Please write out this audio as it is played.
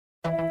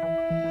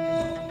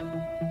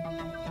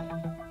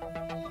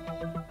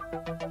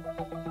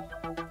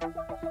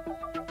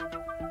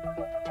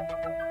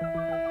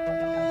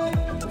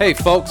Hey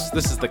folks,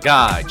 this is the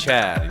guy,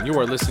 Chad, and you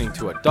are listening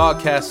to a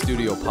Dogcast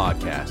Studio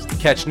podcast.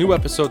 Catch new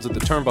episodes of the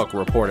Turnbuckle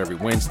Report every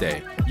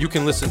Wednesday. You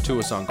can listen to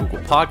us on Google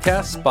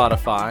Podcasts,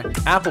 Spotify,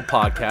 Apple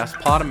Podcasts,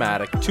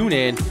 Podomatic,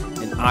 TuneIn,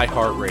 and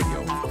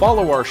iHeartRadio.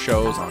 Follow our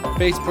shows on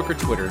Facebook or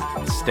Twitter,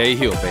 and stay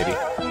healed, baby.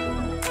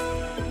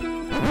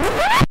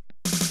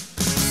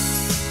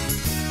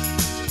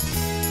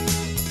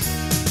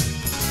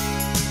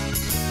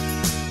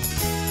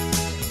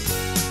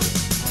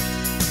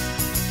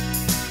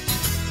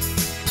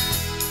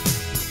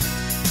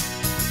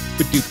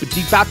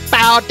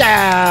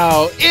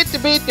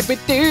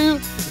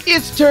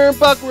 It's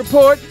Turnbuckle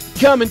Report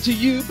coming to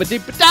you. What's Do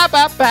you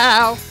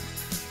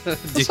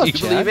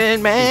believe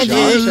in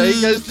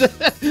magic?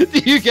 Do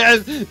you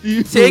guys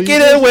Take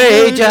it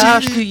away,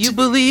 Josh. Do you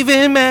believe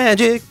in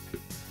magic?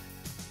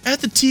 At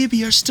the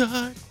TBR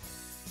start.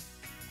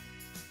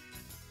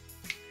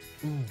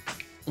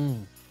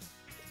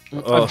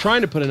 I'm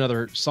trying to put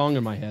another song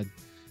in my head,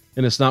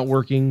 and it's not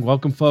working.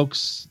 Welcome,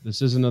 folks.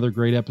 This is another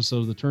great episode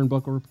of the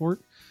Turnbuckle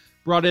Report.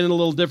 Brought in a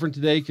little different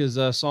today because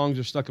songs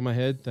are stuck in my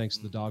head, thanks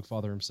to the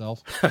Dogfather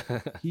himself.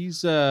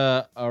 He's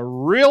a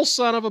real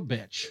son of a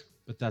bitch,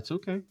 but that's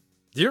okay.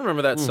 Do you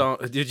remember that song?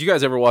 Did you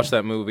guys ever watch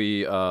that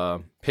movie,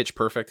 Pitch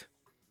Perfect?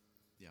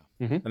 Yeah.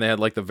 Mm-hmm. And they had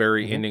like the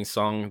very ending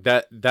song.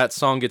 That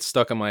song gets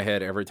stuck in my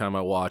head every time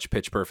I watch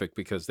Pitch Perfect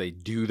because they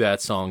do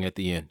that song at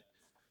the end.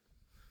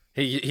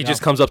 He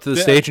just comes up to the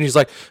stage and he's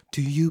like,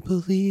 "Do you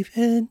believe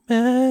in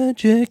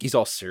magic?" He's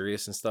all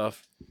serious and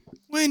stuff.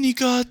 When you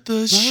got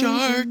the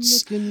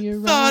shards,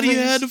 thought you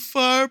had a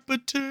fart,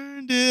 but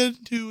turned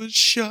into a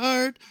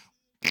shard.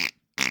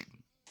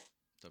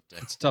 Tough day.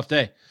 It's a tough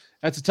day.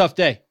 That's a tough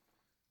day.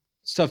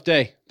 It's a tough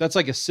day. That's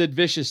like a Sid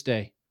Vicious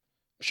day.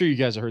 I'm sure you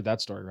guys have heard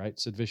that story, right?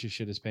 Sid Vicious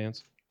shit his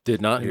pants. Did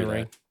not hear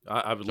Right. that.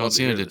 I would John love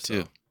to hear Cena this, did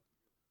too. though.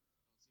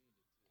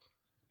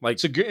 Like,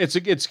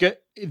 It's good.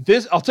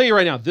 This I'll tell you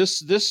right now.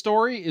 This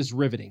story is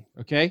riveting.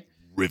 Okay.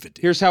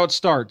 Riveting. Here's how it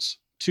starts.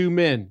 Two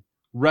men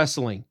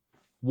wrestling.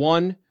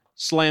 One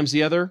slams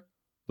the other.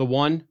 The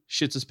one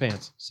shits his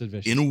pants. Sid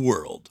Vicious. In a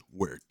world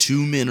where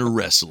two men are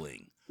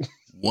wrestling,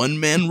 one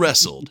man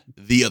wrestled,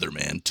 the other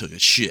man took a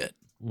shit.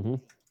 Mm-hmm.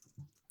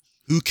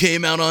 Who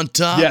came out on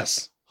top?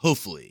 Yes.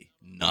 Hopefully,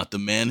 not the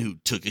man who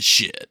took a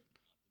shit.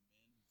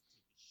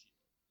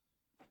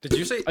 did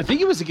you say? I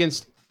think it was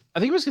against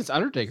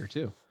Undertaker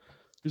too.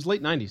 It was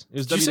late 90s. It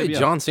was Did you say WWF.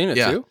 John Cena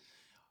Yeah. too?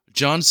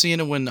 John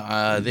Cena, when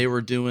they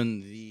were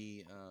doing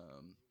the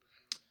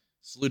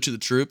salute to the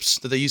troops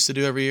that they used to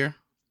do every year,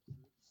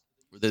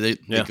 where they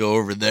go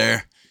over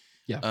there.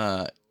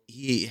 Yeah.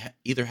 He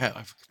either had,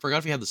 I forgot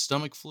if he had the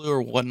stomach flu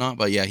or whatnot,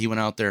 but yeah, he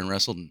went out there and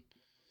wrestled and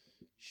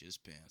shit his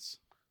pants.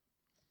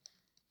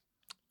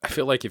 I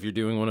feel like if you're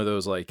doing one of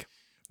those like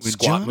When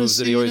squat John moves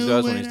that he always Cena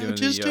does when went he's doing out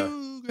just the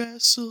to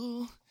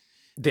wrestle.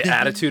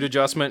 attitude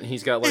adjustment,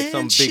 he's got like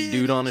some And big shit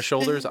dude on his his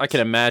shoulders. I can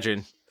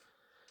imagine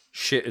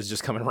shit is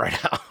just coming right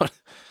out.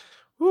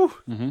 Woo.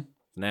 Mm-hmm.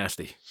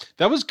 Nasty.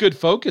 That was good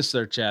focus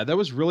there, Chad. That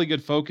was really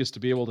good focus to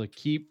be able to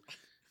keep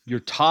your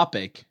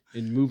topic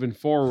and moving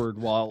forward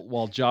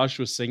while Josh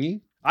was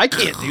singing. I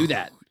can't do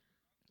that.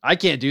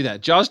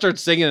 Josh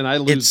starts singing and I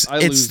lose.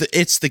 It's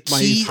the my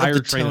key entire of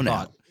the train of tone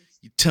thought. out.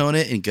 You tone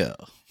it and go.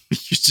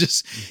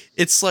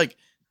 It's like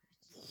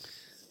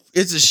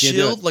it's a can't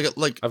do shield,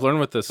 like I've learned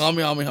with this. It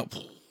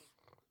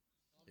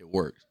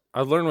works.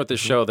 I've learned with this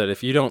show that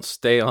if you don't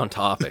stay on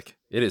topic,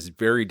 it is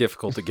very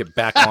difficult to get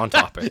back on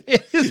topic.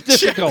 It is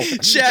difficult.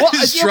 Chad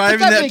Well, is yeah, but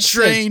driving that makes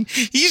train.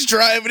 He's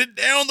driving it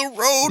down the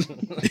road.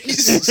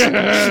 This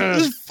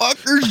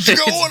fucker's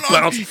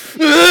going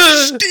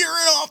steering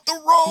off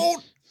the road.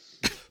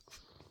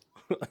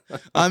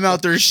 I'm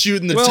out there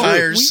shooting the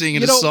tires,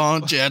 singing a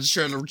song. Chad's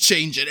trying to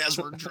change it as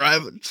we're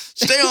driving.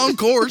 Stay on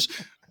course.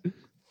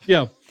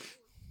 Yeah.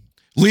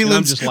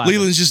 Leland's just laughing.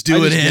 just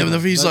doing I just him.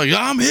 laugh. He's like,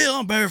 I'm here,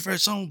 I'm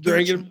bareface, I'm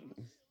Drinking.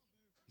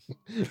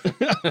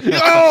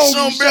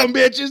 Oh, some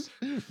bitches.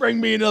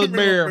 Bring me another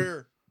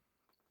beer.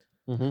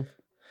 Mm-hmm.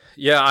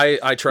 Yeah,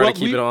 I try to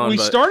keep it on. We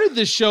but started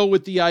this show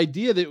with the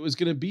idea that it was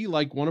going to be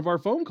like one of our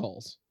phone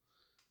calls.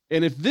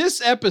 And if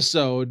this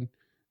episode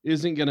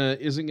isn't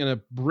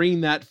gonna bring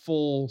that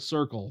full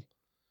circle,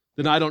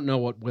 then I don't know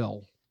what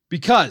will.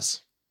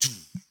 Because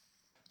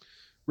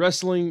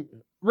wrestling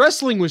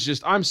was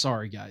just, I'm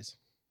sorry, guys.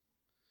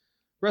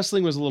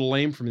 Wrestling was a little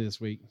lame for me this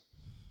week.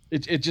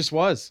 It just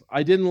was.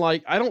 I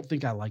don't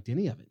think I liked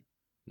any of it.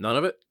 none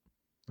of it.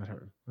 It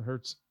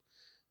hurts.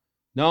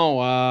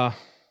 No,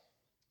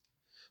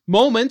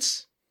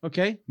 moments.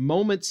 Okay.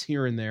 Moments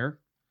here and there.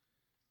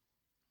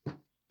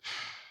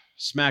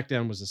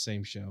 SmackDown was the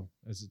same show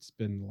as it's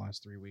been the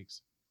last 3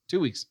 weeks. 2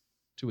 weeks.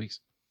 2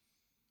 weeks.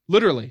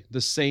 Literally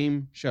the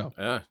same show.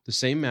 Yeah. The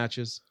same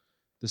matches,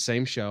 the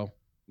same show.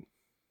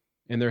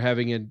 And they're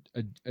having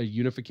a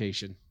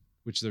unification,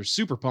 which they're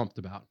super pumped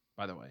about,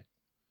 by the way.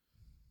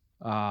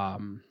 Wow.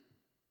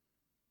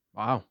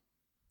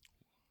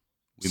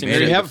 We Seems made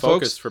to it. be have the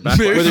focus folks. for back.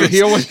 Whether you're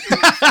here with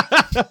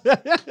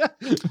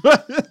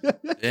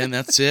And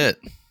that's it.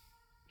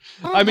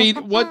 I mean,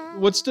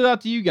 what stood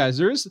out to you guys?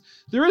 There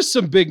is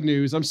some big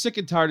news. I'm sick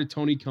and tired of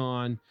Tony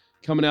Khan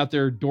coming out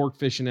there dork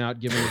fishing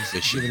out, giving his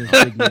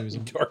big news.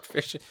 Dork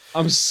fishing.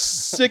 I'm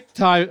sick and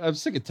tired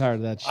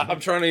of that shit. I'm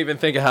trying to even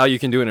think of how you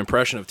can do an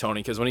impression of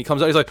Tony, because when he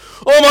comes out, he's like,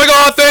 "Oh my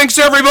God, thanks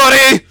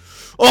everybody!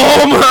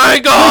 Oh my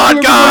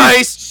God,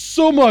 guys!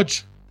 So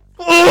much!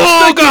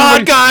 Oh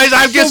God, guys!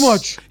 I've just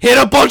much. hit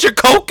a bunch of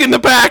coke in the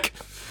back.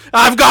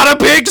 I've got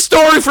a big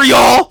story for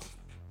y'all."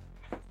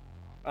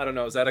 I don't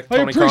know. Is that a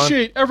Tony Khan? I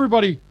appreciate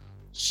everybody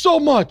so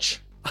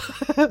much.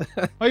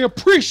 I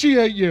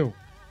appreciate you.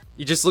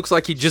 He just looks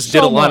like he just So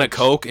did a line much. of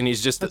coke, and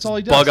he's just That's all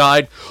he does.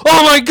 bug-eyed.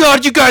 "Oh my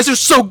God, you guys are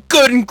so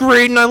good and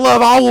great, and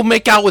I will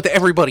make out with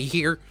everybody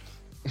here."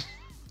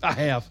 I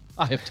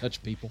have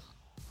touched people.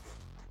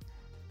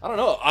 I don't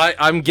know.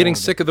 I'm getting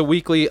sick of the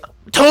weekly.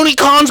 Tony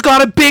Khan's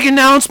got a big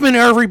announcement,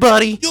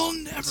 everybody. You'll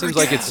never Seems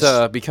like it's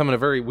becoming a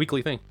very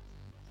weekly thing.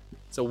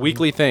 It's a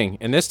weekly thing,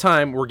 and this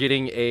time we're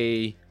getting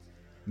a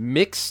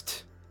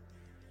mixed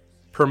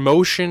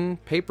promotion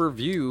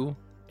pay-per-view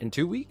in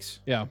 2 weeks.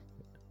 Yeah.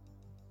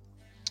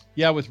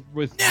 Yeah, with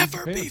never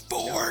Japan.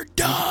 before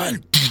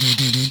done.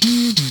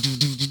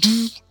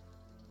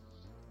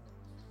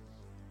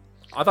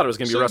 I thought it was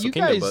going to be Wrestle you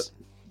Kingdom, guys,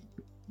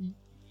 but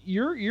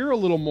you're a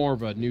little more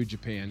of a New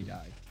Japan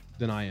guy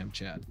than I am,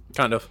 Chad.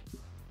 kind of.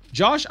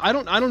 Josh, I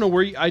don't know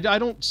where you, I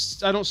don't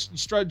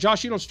strike.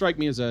 Josh, you don't strike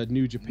me as a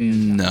New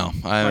Japan guy. No,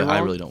 I I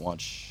wrong? really don't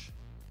watch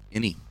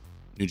any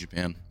New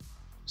Japan.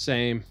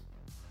 Same.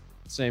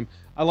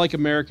 I like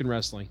American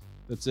wrestling.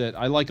 That's it.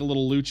 I like a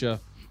little lucha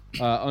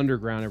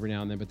underground every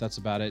now and then, but that's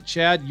about it.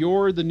 Chad,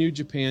 you're the New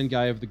Japan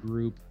guy of the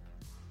group.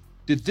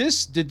 Did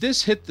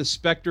this hit the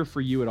specter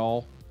for you at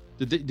all?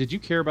 Did you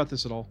care about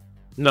this at all?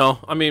 No,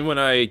 I mean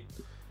when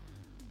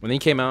he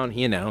came out and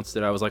he announced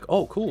it, I was like,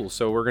 "Oh, cool!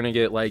 So we're gonna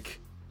get like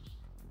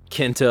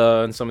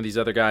Kenta and some of these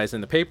other guys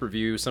in the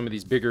pay-per-view, some of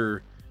these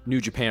bigger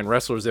New Japan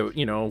wrestlers that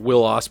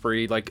Will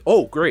Ospreay. Like,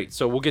 oh, great!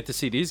 So we'll get to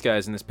see these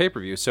guys in this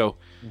pay-per-view." So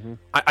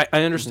I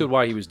understood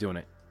why he was doing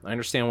it. I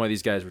understand why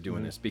these guys were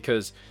doing this,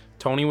 because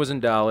Tony was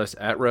in Dallas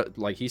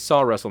he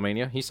saw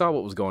WrestleMania. He saw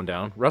what was going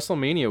down.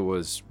 WrestleMania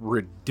was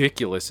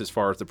ridiculous as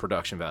far as the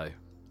production value.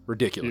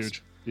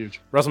 Ridiculous.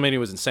 Huge. WrestleMania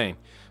was insane.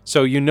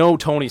 So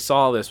Tony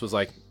saw this, was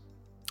like,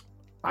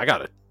 I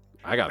gotta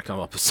come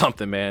up with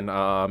something, man.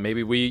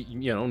 Maybe we,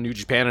 New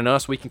Japan and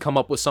us, we can come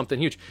up with something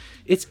huge.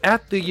 It's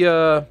at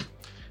the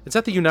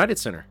United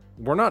Center.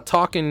 We're not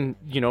talking,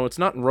 it's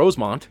not in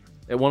Rosemont,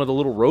 at one of the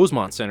little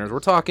Rosemont centers. We're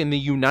talking the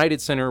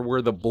United Center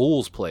where the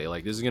Bulls play.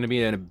 Like, this is going to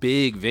be in a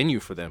big venue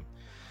for them.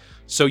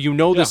 So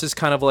this is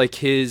kind of like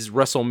his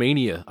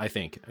WrestleMania, I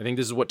think. I think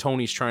this is what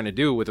Tony's trying to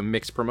do with a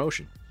mixed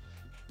promotion.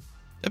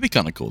 That'd be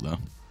kind of cool, though.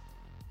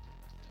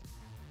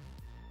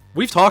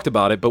 We've talked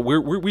about it, but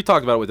we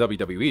talked about it with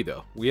WWE,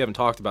 though. We haven't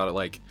talked about it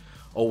like,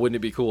 oh, wouldn't it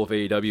be cool if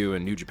AEW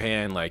and New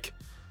Japan,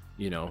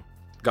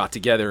 got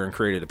together and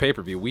created a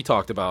pay-per-view. We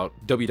talked about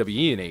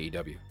WWE and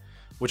AEW,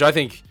 which I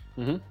think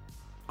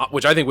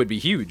would be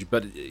huge,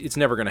 but it's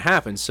never going to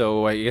happen.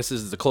 So I guess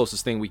this is the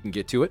closest thing we can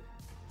get to it,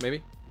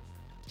 maybe.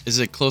 Is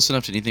it close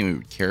enough to anything we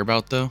would care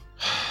about, though?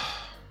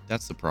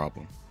 That's the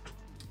problem.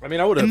 I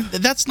mean, I would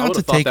have. That's not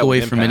to take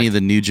away from any of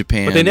the New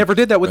Japan, but they never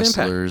did that with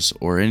wrestlers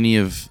Impact, or any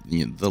of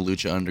the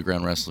Lucha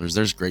Underground wrestlers.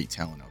 There's great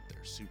talent out there,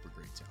 super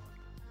great talent.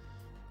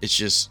 It's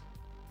just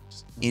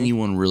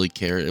anyone really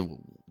care?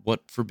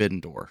 What Forbidden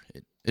Door?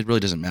 It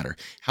really doesn't matter.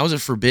 How is it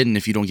forbidden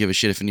if you don't give a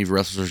shit if any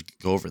wrestlers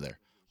go over there?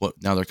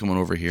 What, now they're coming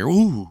over here?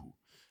 Ooh,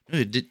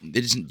 you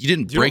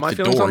didn't break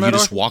the door. You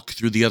just walked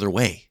through the other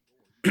way.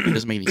 It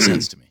doesn't make any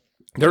sense to me.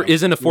 There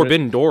isn't a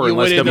forbidden door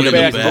unless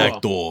WWE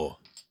back door.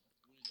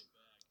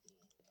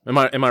 Am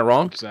I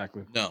wrong?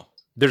 Exactly. No.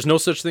 There's no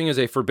such thing as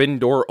a forbidden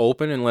door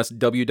open unless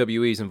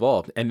WWE is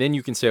involved, and then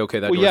you can say, okay,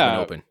 that door's been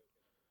open.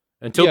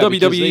 Until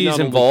WWE is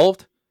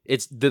involved,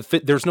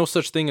 there's no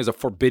such thing as a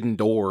forbidden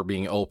door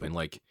being open.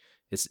 Like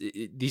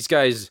these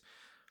guys,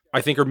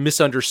 I think, are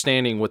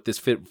misunderstanding what this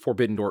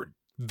forbidden door.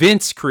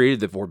 Vince created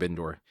the forbidden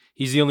door.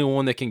 He's the only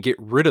one that can get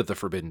rid of the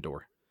forbidden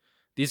door.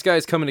 These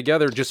guys coming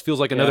together just feels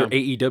like another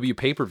AEW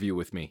pay-per-view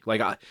with me. Like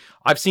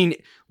I've seen,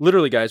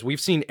 literally, guys, we've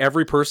seen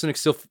every person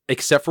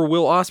except for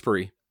Will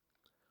Ospreay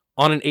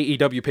on an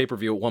AEW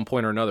pay-per-view at one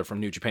point or another from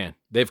New Japan.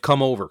 They've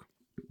come over.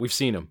 We've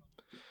seen them.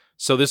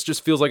 So this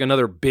just feels like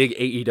another big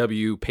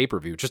AEW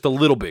pay-per-view, just a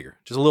little bigger,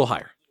 just a little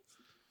higher.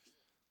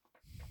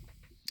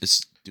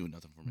 It's doing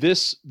nothing for me.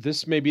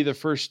 This may be the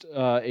first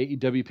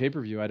AEW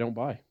pay-per-view I don't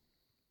buy.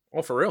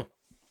 Oh, for real?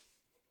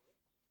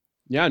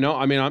 Yeah, no,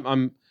 I mean,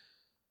 I'm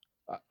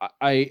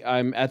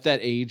at that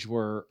age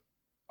where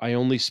I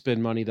only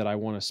spend money that I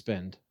want to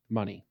spend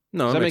money.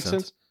 No, does that make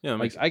sense? Yeah,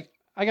 like I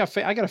got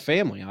a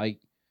family.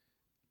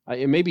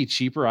 It may be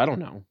cheaper. I don't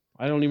know.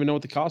 I don't even know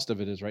what the cost of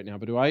it is right now.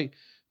 But do I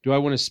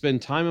want to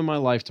spend time in my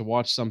life to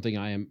watch something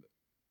I am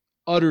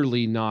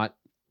utterly not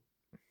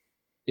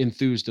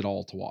enthused at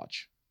all to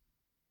watch?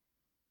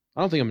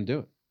 I don't think I'm gonna do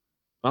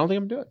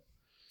it.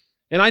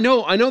 And I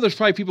know there's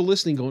probably people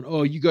listening going,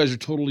 oh, you guys are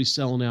totally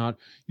selling out.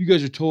 You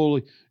guys are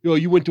totally,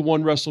 you went to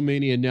one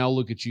WrestleMania and now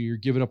look at you. You're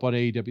giving up on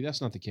AEW.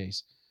 That's not the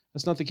case.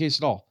 That's not the case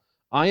at all.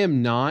 I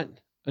am not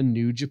a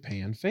New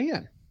Japan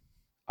fan.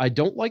 I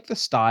don't like the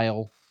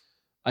style.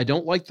 I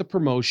don't like the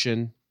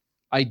promotion.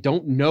 I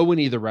don't know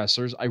any of the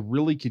wrestlers. I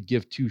really could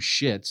give two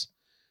shits.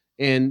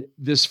 And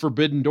this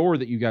Forbidden Door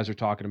that you guys are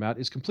talking about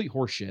is complete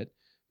horseshit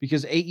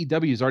because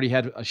AEW has already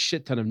had a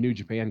shit ton of New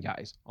Japan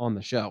guys on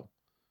the show.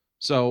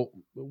 So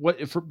what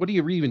are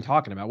you even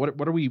talking about?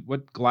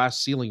 What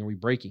glass ceiling are we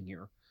breaking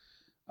here?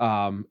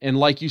 And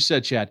like you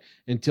said, Chad,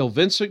 until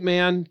Vince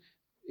McMahon,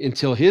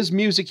 until his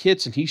music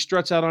hits and he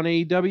struts out on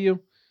AEW,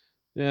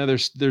 yeah,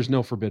 there's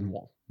no Forbidden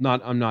Wall.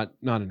 I'm not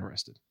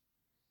interested.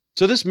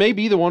 So this may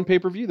be the one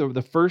pay-per-view,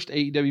 the first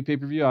AEW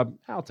pay-per-view.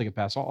 I'll take a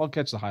pass. I'll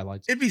catch the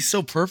highlights. It'd be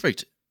so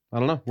perfect. I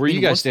don't know. Where you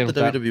guys stand with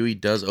that? The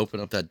WWE does open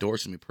up that door,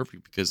 it's going to be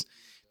perfect because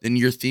then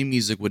your theme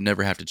music would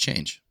never have to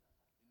change.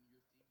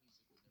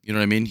 You know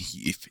what I mean?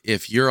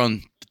 If you're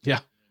on... Yeah.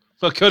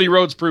 Well, Cody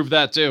Rhodes proved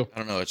that too. I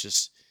don't know. It's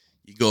just,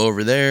 you go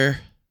over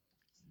there,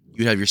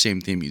 you have your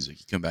same theme music.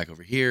 You come back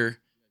over here,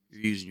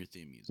 you're using your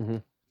theme music. Mm-hmm.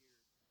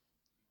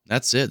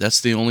 That's it.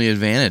 That's the only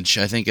advantage.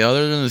 I think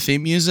other than the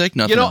theme music,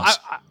 nothing else.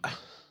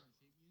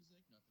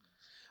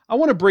 I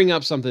want to bring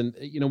up something.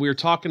 We were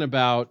talking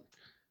about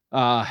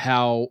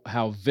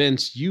how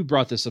Vince, you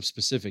brought this up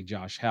specific,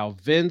 Josh, how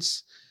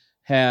Vince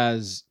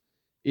is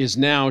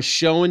now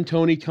showing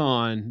Tony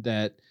Khan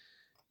that,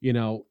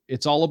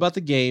 it's all about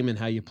the game and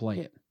how you play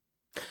it.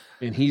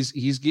 And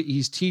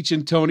he's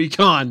teaching Tony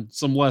Khan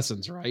some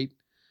lessons, right?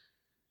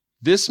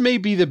 This may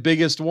be the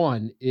biggest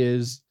one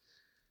is,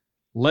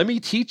 let me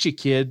teach you,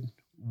 kid,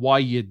 why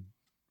you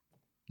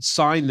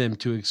sign them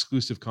to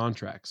exclusive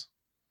contracts.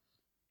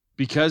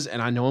 Because,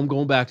 and I know I'm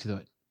going back to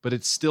it, but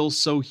it's still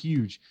so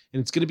huge.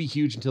 And it's going to be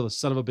huge until the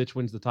son of a bitch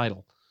wins the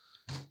title.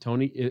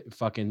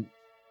 Fucking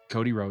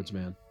Cody Rhodes,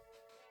 man.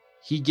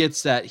 He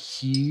gets that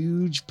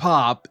huge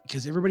pop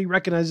because everybody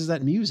recognizes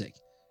that music.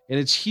 And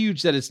it's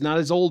huge that it's not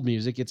his old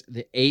music. It's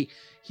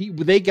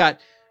they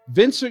got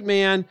Vince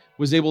McMahon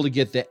was able to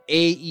get the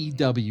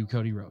AEW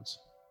Cody Rhodes.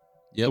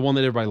 Yep. The one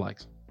that everybody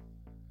likes.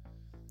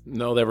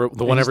 No,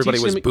 the one everybody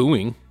was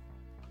booing.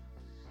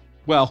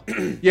 Well,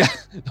 yeah.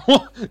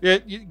 Yeah,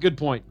 good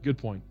point.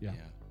 Yeah.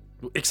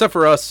 Except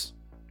for us,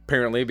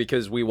 apparently,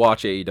 because we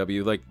watch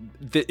AEW. Like,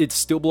 it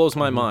still blows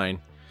my mind.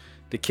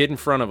 The kid in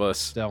front of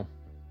us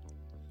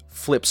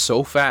flips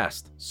so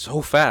fast.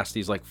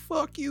 He's like,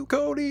 fuck you,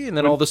 Cody. And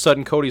then all of a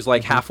sudden, Cody's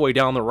like halfway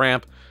down the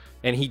ramp,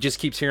 and he just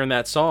keeps hearing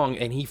that song,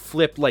 and he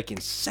flipped like in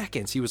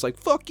seconds. He was like,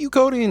 fuck you,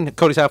 Cody. And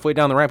Cody's halfway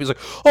down the ramp. He's like,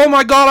 oh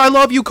my God, I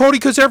love you, Cody,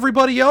 because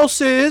everybody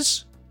else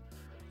is.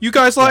 You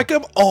guys like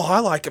him? Oh, I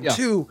like him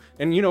too.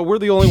 And we're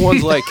the only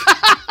ones like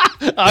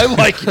I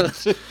like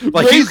it.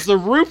 Like raise the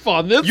roof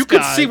on this. You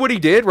could see what he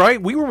did, right?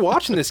 We were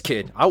watching this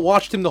kid. I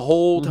watched him the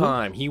whole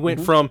time. He went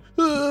from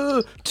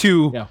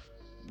to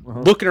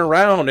looking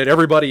around at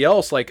everybody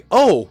else like,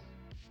 oh,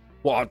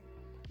 well,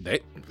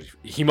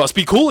 he must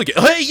be cool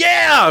again. Hey,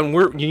 yeah,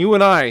 and you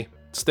and I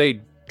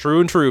stayed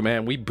true and true,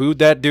 man. We booed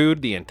that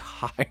dude the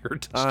entire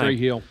time. Straight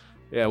heel.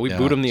 Yeah, we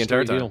booed him the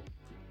entire time. Heel.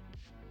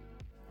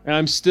 And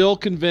I'm still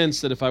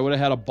convinced that if I would have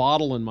had a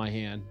bottle in my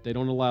hand, they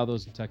don't allow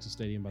those in Texas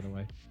Stadium, by the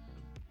way.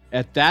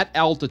 At that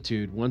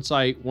altitude, once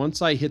I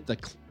hit the,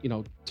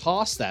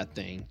 toss that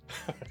thing,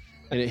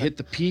 and it hit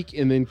the peak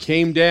and then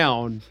came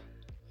down,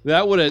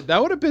 that would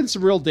have been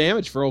some real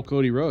damage for old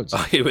Cody Rhodes.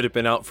 Oh, he would have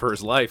been out for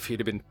his life. He'd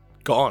have been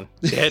gone,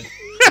 dead.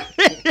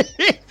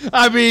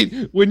 I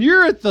mean, when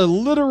you're at the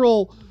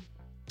literal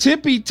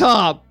tippy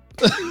top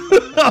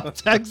of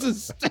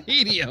Texas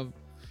Stadium.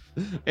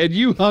 And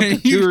you hung a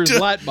Coors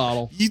Light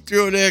bottle. You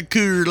throw that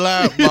Coors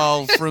Light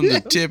bottle from the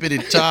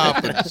tippity top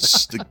of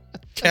the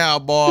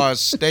Cowboys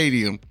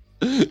Stadium.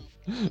 Tell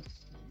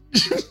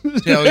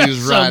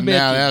you right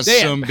now, that's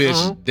dead. Some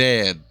bitch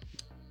dead.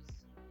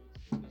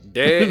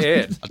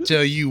 Dead. I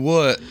tell you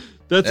what,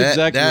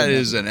 that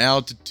is an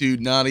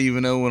altitude not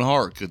even Owen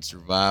Hart could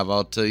survive.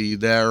 I'll tell you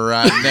that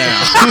right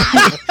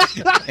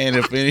now. And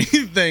if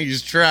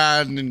anything's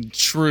tried and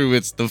true,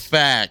 it's the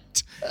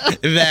fact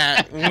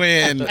that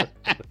when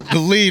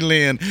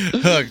Leland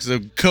hucks a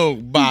Coke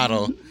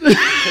bottle from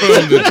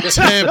the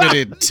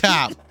tippity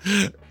top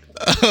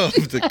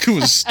of the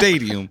Coors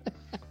Stadium,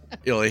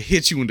 it'll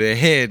hit you in the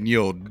head and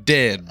you're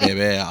dead,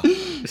 baby.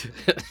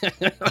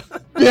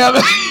 Yeah,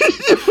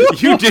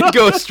 you did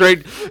go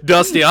straight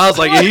Dusty. I was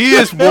like, he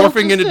is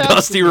morphing into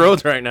Dusty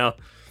Rhodes right now.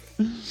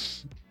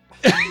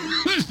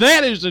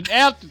 That is an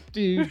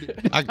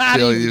altitude. I can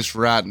tell you this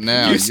right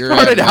now. You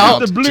started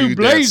out the blue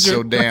blazer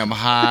so damn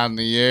high in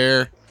the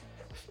air.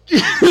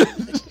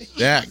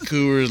 That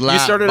Coors Light. You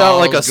started out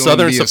like a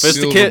Southern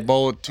Sophisticate. Silver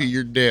bullet to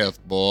your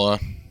death, boy.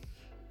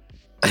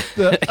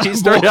 He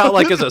started out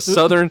like as a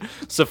Southern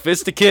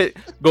Sophisticate,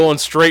 going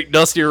straight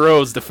Dusty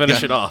Rhodes to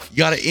finish it off. You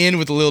got to end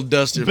with a little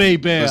Dusty.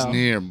 Baby. Listen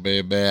here,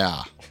 baby.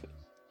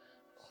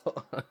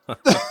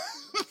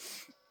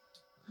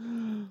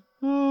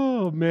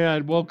 Oh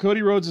man! Well,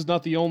 Cody Rhodes is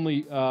not the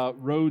only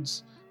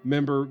Rhodes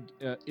member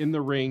in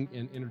the ring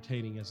and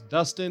entertaining us.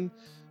 Dustin,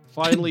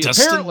 finally,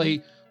 Dustin?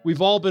 apparently,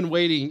 we've all been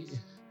waiting.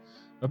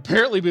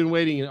 Apparently, been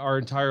waiting our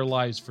entire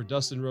lives for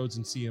Dustin Rhodes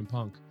and CM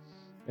Punk,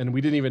 and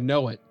we didn't even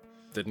know it.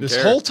 Didn't This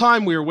care. whole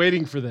time we were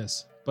waiting for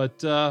this,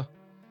 but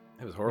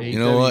It was horrible. You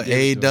know what? AEW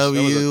did it to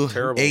us.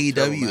 That was a AEW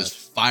terrible is match.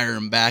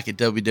 firing back at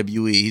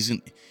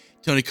WWE.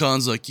 Tony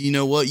Khan's like, you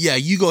know what? Yeah,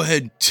 you go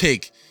ahead and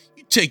take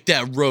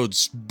that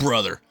Rhodes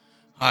brother.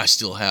 I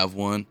still have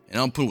one,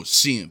 and I'm putting with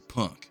CM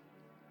Punk.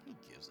 Who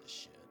gives a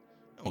shit?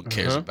 No one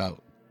cares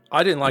about.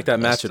 I didn't like that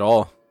match at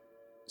all.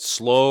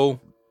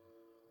 Slow.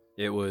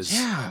 It was.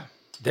 yeah.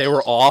 They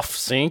were off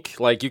sync.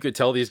 Like you could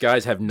tell these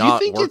guys have not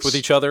think worked with it's-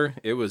 each other.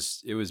 It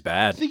was I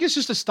bad. think it's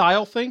just a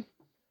style thing.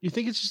 You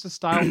think it's just a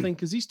style thing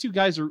because these two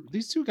guys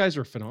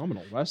are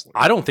phenomenal wrestlers.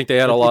 I don't think they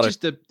had a It's lot of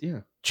just yeah.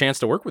 chance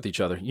to work with each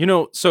other. You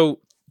know, so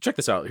check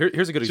this out.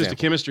 Here's a good It's just a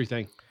example. chemistry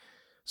thing.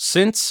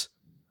 Since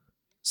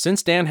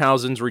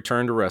Danhausen's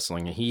returned to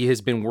wrestling, he has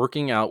been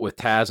working out with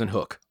Taz and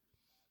Hook.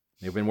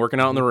 They've been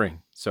working out in the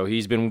ring. So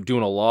he's been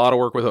doing a lot of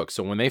work with Hook.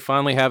 So when they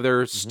finally have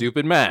their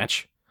stupid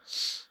match,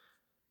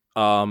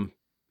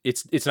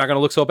 it's not going to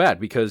look so bad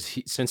because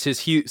since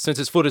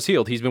his foot is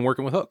healed, he's been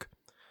working with Hook.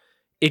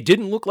 It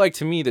didn't look like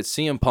to me that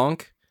CM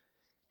Punk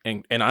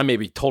and I may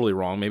be totally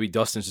wrong. Maybe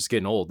Dustin's just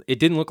getting old. It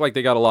didn't look like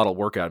they got a lot of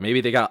work out.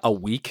 Maybe they got a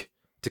week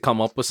to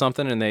come up with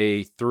something and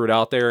they threw it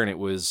out there and it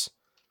was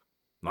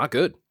not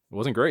good. It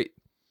wasn't great.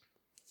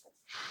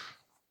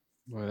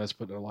 Well, that's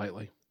putting it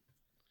lightly.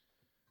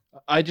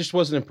 I just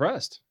wasn't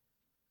impressed.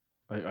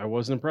 I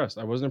wasn't impressed.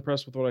 I wasn't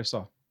impressed with what I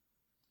saw.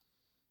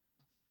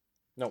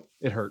 No.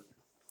 It hurt.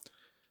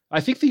 I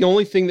think the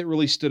only thing that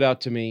really stood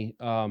out to me,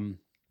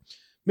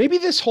 maybe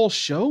this whole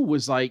show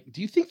was like,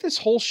 do you think this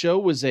whole show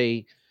was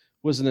a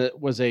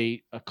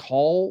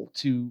call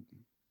to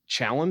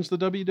challenge the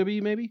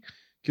WWE maybe?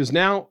 Because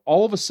now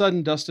all of a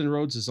sudden Dustin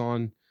Rhodes is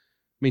on.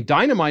 I mean,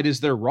 Dynamite is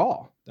their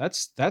Raw.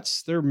 That's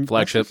their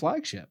Flagship.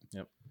 flagship.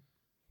 Yep.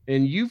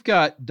 And you've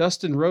got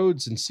Dustin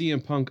Rhodes and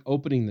CM Punk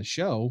opening the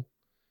show,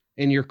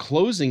 and you're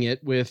closing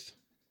it with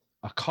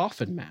a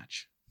coffin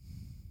match.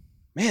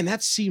 Man,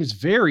 that seems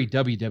very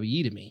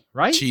WWE to me,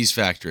 right? Cheese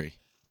Factory.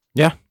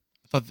 Yeah.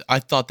 I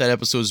thought that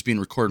episode was being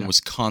recorded in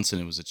Wisconsin.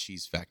 It was a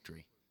cheese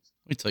factory.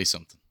 Let me tell you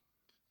something.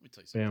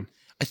 Bam.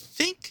 I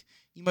think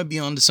you might be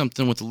onto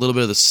something with a little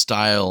bit of the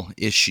style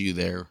issue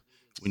there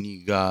when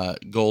you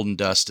got Golden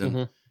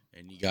Dustin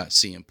and you got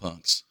CM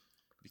Punk's.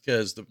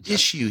 Because the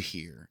issue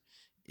here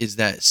is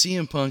that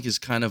CM Punk is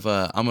kind of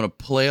I'm going to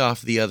play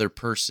off the other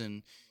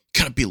person,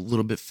 kind of be a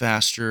little bit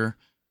faster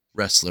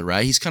wrestler,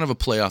 right? He's kind of a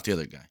play off the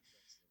other guy.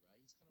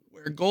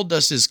 Where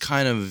Goldust is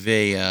kind of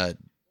a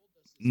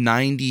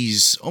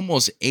 90s,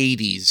 almost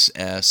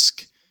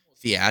 80s-esque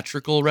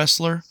theatrical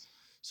wrestler.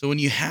 So when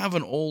you have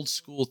an old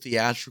school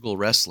theatrical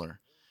wrestler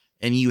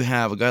and you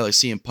have a guy like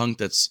CM Punk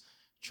that's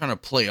trying to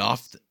play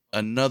off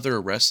another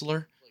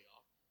wrestler,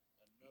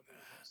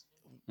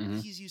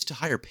 he's used to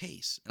higher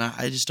pace. And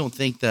I just don't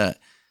think that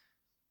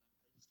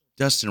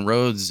Dustin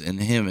Rhodes and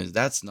him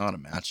that's not a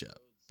matchup.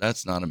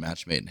 That's not a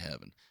match made in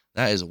heaven.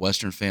 That is a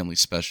Western Family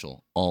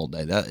special all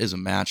day. That is a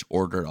match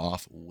ordered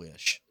off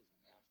Wish.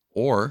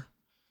 Or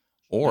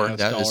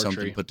that is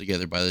something put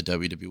together by the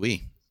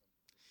WWE.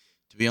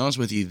 To be honest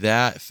with you,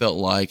 that felt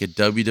like a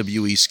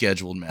WWE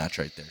scheduled match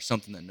right there.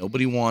 Something that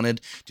nobody wanted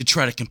to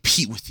try to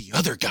compete with the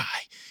other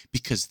guy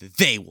because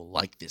they will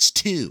like this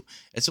too.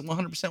 It's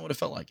 100% what it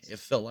felt like. It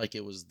felt like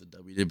it was the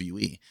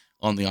WWE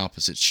on the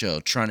opposite show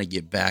trying to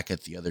get back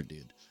at the other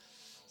dude.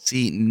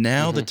 See,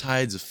 now the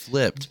tides have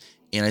flipped,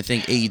 and I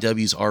think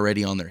AEW's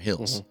already on their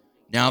heels.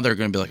 Now they're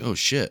going to be like, oh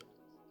shit,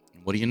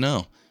 what do you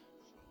know?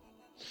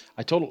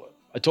 I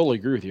totally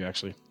agree with you,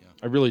 actually. Yeah.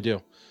 I really do.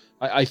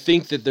 I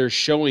think that they're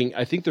showing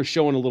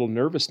a little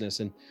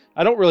nervousness, and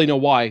I don't really know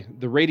why.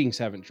 The ratings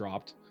haven't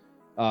dropped,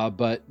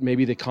 but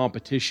maybe the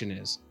competition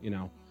is,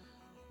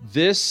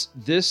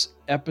 This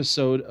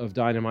episode of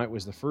Dynamite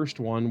was the first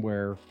one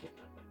where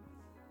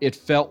it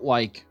felt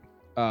like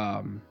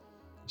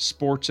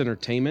sports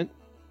entertainment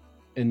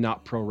and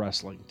not pro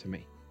wrestling to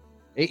me.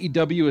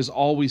 AEW has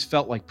always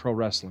felt like pro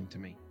wrestling to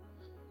me,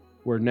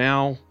 where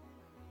now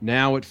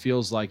it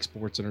feels like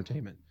sports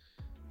entertainment.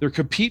 They're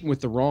competing with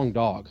the wrong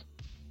dog.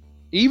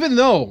 Even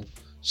though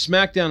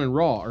SmackDown and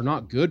Raw are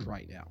not good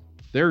right now.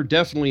 They're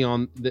definitely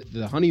on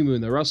the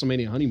honeymoon, the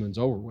WrestleMania honeymoon's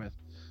over with.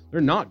 They're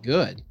not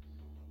good.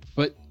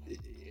 But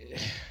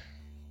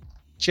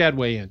Chad,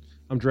 weigh in.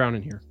 I'm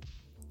drowning here.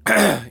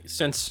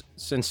 Since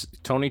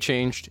Tony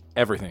changed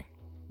everything,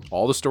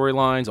 all the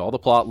storylines, all the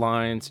plot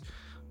lines,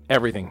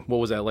 everything. What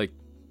was that, like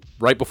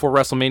right before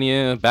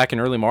WrestleMania back in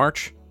early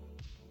March?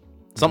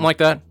 Something like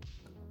that.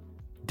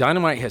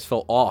 Dynamite has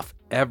fell off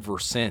ever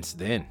since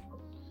then.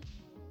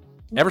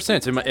 Ever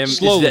since.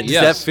 Slowly, does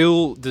that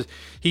feel...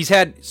 He's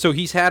had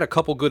a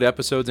couple good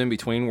episodes in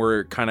between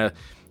where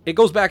it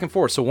goes back and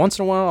forth. So once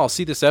in a while, I'll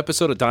see this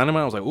episode of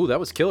Dynamite. I was like, ooh, that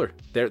was killer.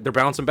 They're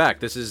bouncing back.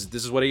 This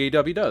is what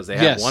AEW does. They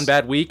have one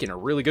bad week and a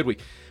really good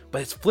week.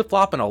 But it's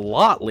flip-flopping a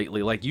lot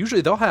lately. Like,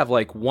 usually they'll have,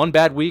 like, one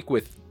bad week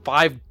with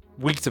 5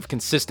 weeks of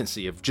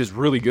consistency of just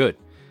really good.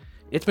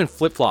 It's been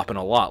flip-flopping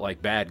a lot,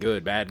 like bad,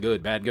 good, bad,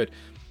 good, bad, good.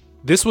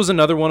 This was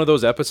another one of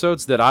those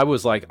episodes that I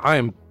was like, I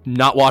am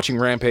not watching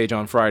Rampage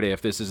on Friday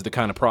if this is the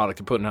kind of product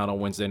they're putting out on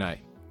Wednesday night.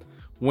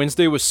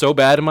 Wednesday was so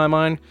bad in my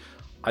mind.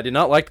 I did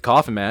not like the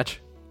coffin match.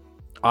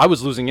 I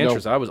was losing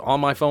interest. I was on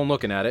my phone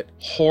looking at it.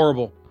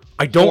 Horrible.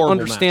 I don't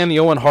understand the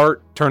Owen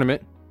Hart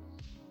tournament.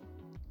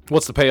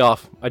 What's the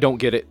payoff? I don't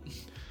get it.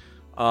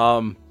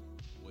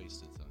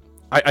 Wasted time.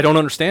 I don't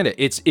understand it.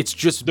 It's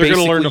just They're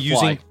basically gonna learn to using.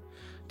 fly.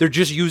 They're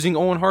just using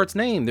Owen Hart's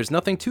name. There's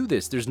nothing to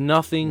this. There's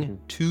nothing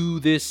to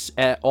this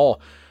at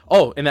all.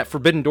 Oh, and that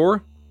Forbidden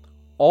Door,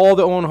 all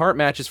the Owen Hart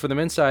matches for the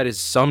men's side is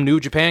some New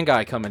Japan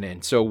guy coming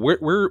in. So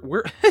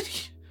we're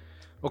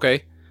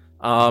okay.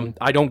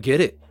 I don't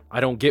get it. I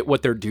don't get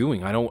what they're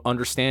doing. I don't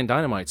understand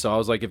Dynamite. So I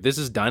was like, if this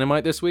is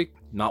Dynamite this week,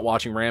 not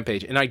watching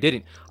Rampage. And I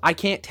didn't. I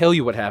can't tell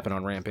you what happened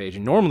on Rampage.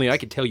 And normally I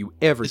could tell you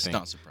everything. It's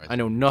not surprising. I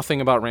know nothing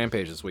about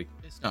Rampage this week.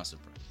 It's not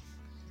surprising.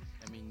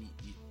 I mean,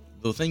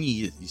 the thing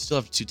you still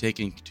have to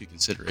take into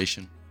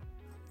consideration,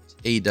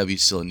 AEW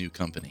is still a new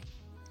company.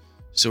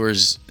 So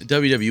whereas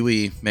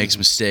WWE makes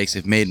mistakes,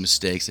 they've made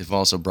mistakes, they've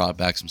also brought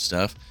back some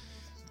stuff.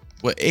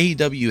 What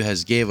AEW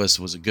has gave us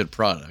was a good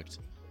product,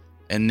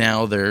 and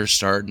now they're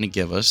starting to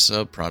give us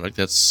a product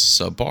that's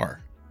subpar.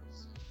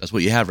 That's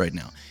what you have right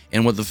now.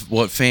 And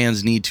what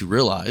fans need to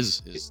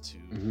realize is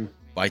to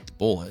bite the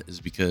bullet,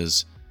 is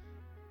because,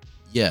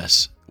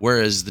 yes,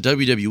 whereas the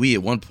WWE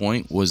at one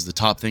point was the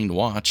top thing to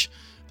watch,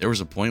 there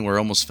was a point where it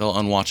almost felt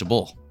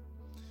unwatchable.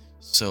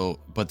 So,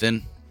 but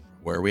then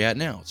where are we at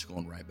now? It's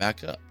going right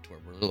back up to where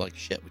we're like,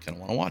 shit, we kind of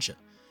want to watch it.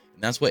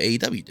 And that's what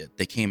AEW did.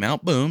 They came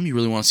out, boom, you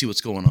really want to see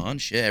what's going on.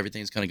 Shit,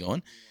 everything's kind of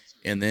going.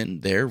 And then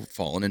they're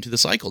falling into the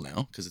cycle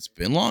now because it's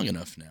been long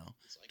enough now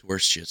to where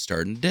shit's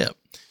starting to dip.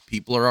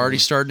 People are already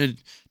starting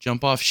to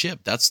jump off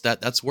ship.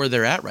 That's where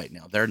they're at right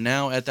now. They're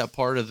now at that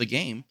part of the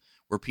game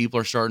where people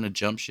are starting to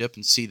jump ship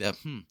and see that,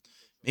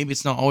 maybe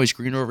it's not always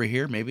green over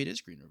here. Maybe it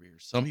is green over here.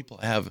 Some people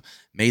have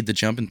made the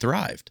jump and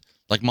thrived,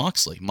 like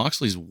Moxley.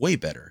 Moxley's way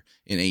better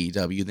in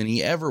AEW than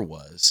he ever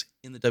was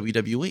in the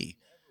WWE.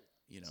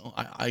 You know,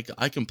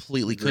 I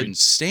completely couldn't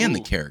stand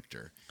the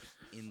character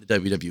in the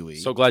WWE.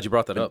 So glad you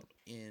brought that up.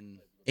 In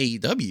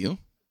AEW,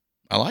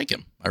 I like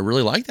him. I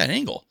really like that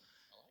angle.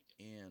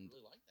 And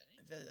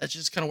that's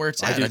just kind of where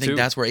it's at. I think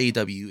that's where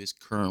AEW is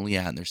currently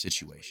at in their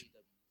situation.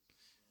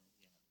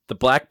 The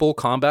Black Bull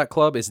Combat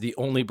Club is the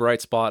only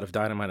bright spot of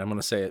Dynamite. I'm going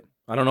to say it.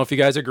 I don't know if you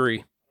guys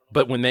agree,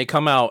 but when they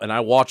come out and I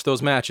watch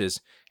those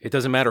matches, it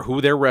doesn't matter who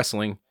they're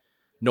wrestling,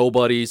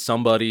 nobodies,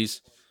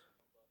 somebodies.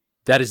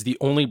 That is the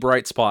only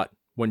bright spot.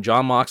 When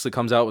John Moxley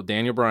comes out with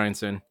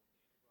Brian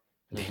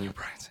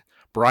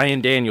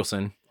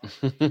Danielson,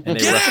 and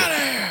they wrestle.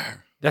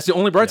 That's the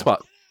only bright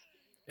spot.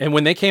 And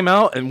when they came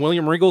out and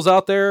William Regal's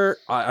out there,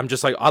 I'm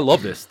just like, I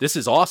love this. This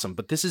is awesome.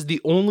 But this is the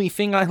only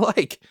thing I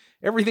like.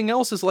 Everything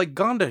else is like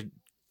gone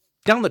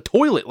down the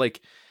toilet.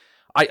 Like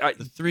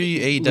the three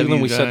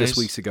AEW we guys said this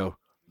weeks ago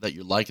that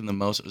you're liking the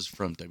most is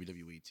from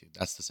WWE too.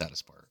 That's the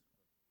saddest part.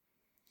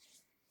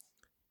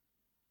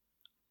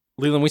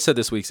 Leland, we said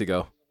this weeks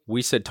ago.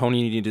 We said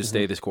Tony needed to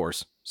stay this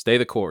course. Stay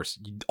the course.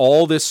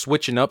 All this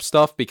switching up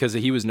stuff because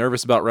he was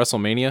nervous about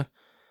WrestleMania.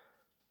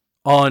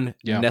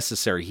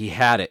 Unnecessary. He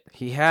had it.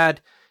 He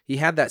had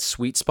that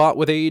sweet spot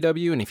with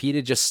AEW, and if he'd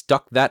have just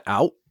stuck that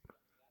out,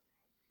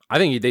 I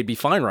think they'd be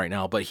fine right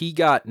now. But he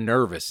got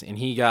nervous and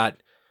he got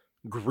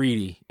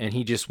greedy and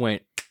he just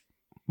went,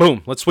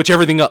 boom, let's switch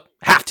everything up.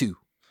 Have to.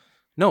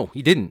 No,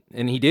 he didn't.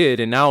 And he did.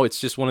 And now it's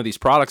just one of these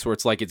products where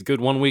it's like it's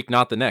good one week,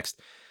 not the next.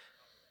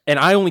 And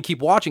I only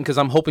keep watching because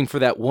I'm hoping for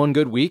that one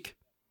good week.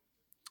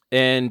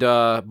 And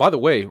by the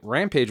way,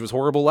 Rampage was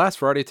horrible last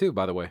Friday too,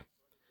 by the way.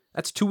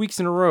 That's 2 weeks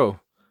in a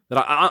row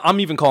that I'm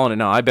even calling it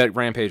now. I bet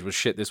Rampage was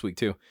shit this week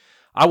too.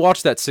 I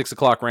watched that 6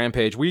 o'clock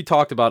Rampage. We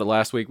talked about it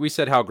last week. We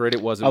said how great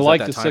it was. I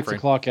like the 6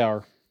 o'clock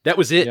hour. That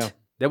was it. Yeah.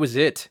 That was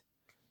it.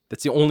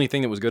 That's the only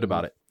thing that was good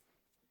about it.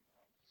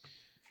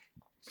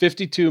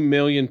 52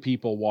 million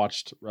people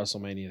watched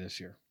WrestleMania this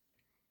year.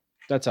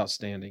 That's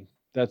outstanding.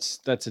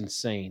 That's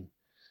insane.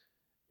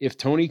 If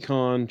Tony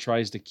Khan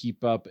tries to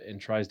keep up and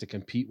tries to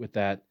compete with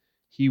that,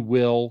 he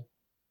will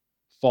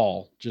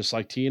fall, just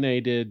like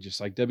TNA did, just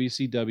like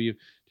WCW,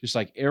 just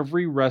like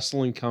every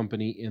wrestling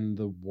company in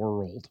the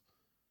world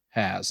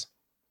has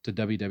to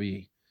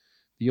WWE.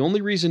 The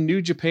only reason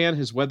New Japan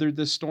has weathered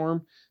this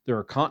storm, they're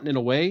a continent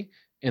away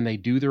and they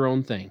do their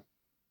own thing.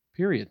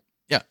 Period.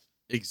 Yeah,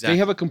 exactly. They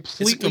have a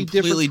completely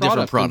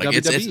different product. Than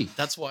WWE.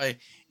 That's why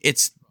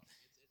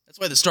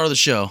the star of the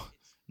show.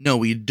 No,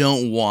 we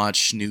don't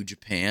watch New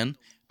Japan,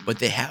 but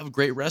they have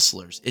great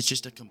wrestlers. It's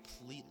just a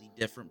completely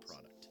different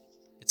product.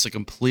 It's a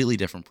completely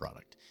different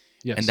product.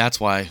 Yes. And that's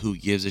why who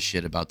gives a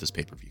shit about this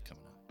pay-per-view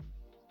coming up?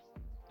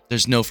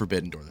 There's no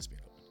Forbidden Door that's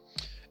being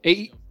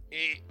opened.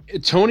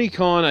 Tony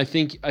Khan, I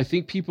think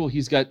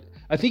he's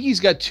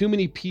got too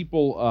many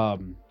people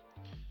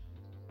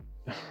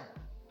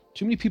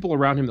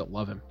around him that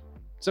love him.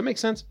 Does that make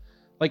sense?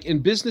 Like in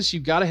business,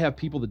 you've got to have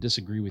people that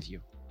disagree with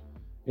you.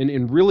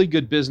 In really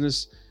good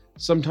business,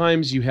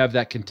 sometimes you have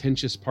that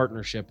contentious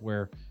partnership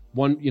where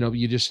One,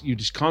 you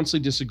just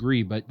constantly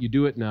disagree, but you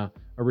do it in a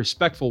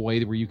respectful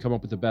way where you come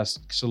up with the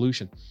best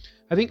solution.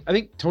 I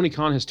think Tony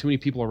Khan has too many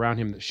people around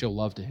him that show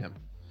love to him.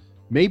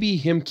 Maybe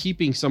him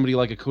keeping somebody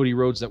like a Cody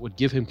Rhodes that would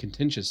give him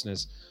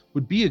contentiousness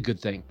would be a good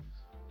thing.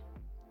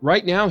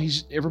 Right now,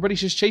 everybody's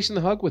just chasing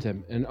the hug with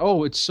him. And,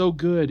 oh, it's so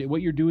good.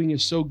 What you're doing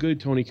is so good,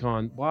 Tony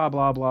Khan. Blah,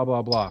 blah, blah,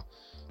 blah, blah.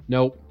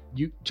 No,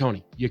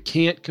 Tony, you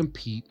can't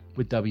compete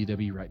with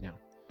WWE right now.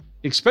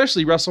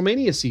 Especially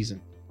WrestleMania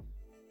season.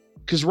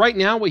 Because right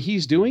now, what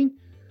he's doing,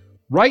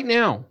 right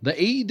now, the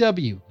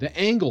AEW, the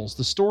angles,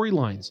 the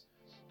storylines,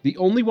 the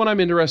only one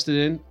I'm interested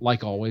in,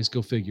 like always,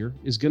 go figure,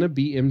 is going to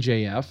be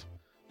MJF.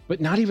 But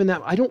not even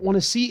that. I don't want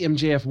to see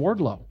MJF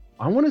Wardlow.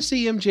 I want to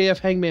see MJF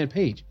Hangman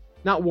Page,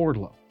 not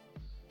Wardlow.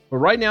 But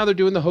right now they're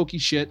doing the hokey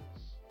shit.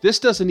 This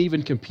doesn't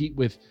even compete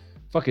with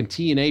fucking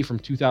TNA from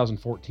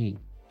 2014.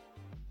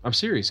 I'm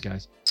serious,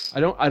 guys. I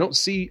don't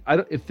see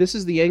if this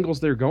is the angles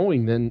they're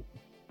going, then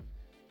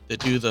they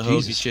do the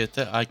hokey shit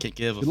that I can't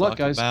give a fuck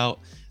about.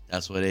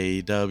 That's what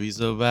AEW's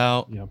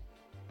about. Yeah.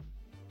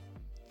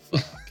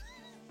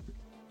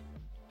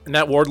 And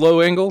that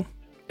Wardlow angle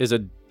is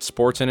a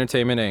sports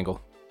entertainment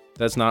angle.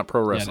 That's not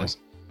pro wrestling. Yeah,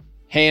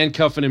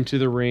 handcuffing him to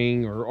the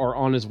ring or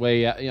on his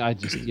way. I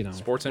just,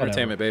 sports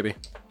entertainment, baby.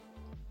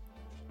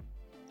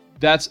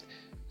 That's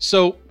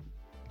so.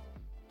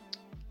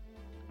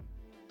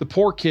 The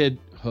poor kid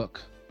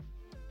Hook.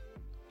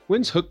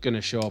 When's Hook going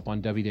to show up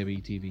on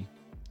WWE TV?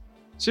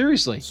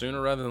 Seriously.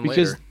 Sooner rather than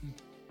because later.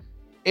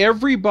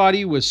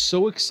 Everybody was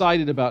so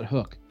excited about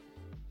Hook.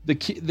 The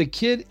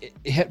kid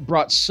had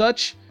brought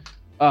such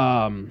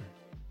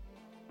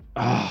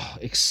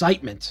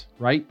excitement,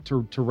 right,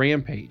 to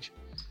Rampage,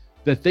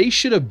 that they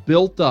should have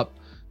built up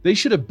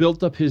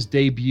his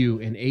debut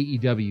in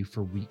AEW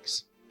for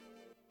weeks.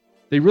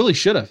 They really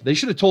should have. They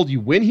should have told you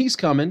when he's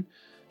coming,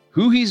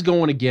 who he's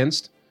going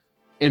against,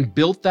 and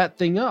built that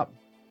thing up.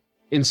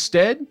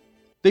 Instead,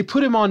 they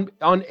put him on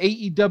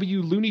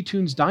AEW Looney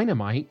Tunes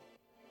Dynamite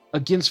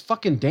against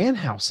fucking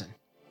Danhausen.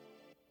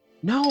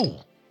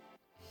 No.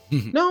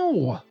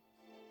 No.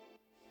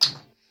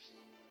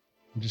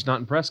 I'm just not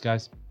impressed,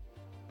 guys.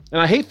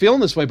 And I hate feeling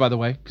this way, by the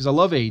way, because I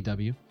love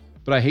AEW,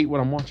 but I hate what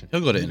I'm watching.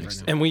 He'll go to NXT.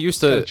 Right, and we used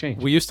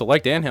to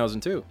like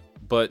Danhausen too,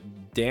 but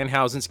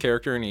Danhausen's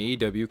character in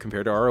AEW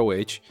compared to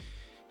ROH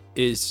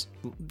is,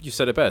 you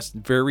said it best,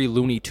 very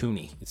Looney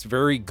Toony. It's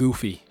very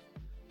goofy.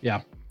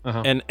 Yeah.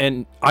 Uh-huh.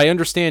 And I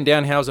understand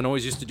Danhausen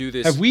always used to do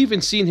this. Have we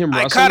even seen him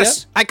wrestle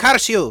yet? I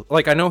curse you.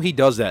 Like, I know he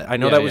does that. I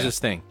know that was his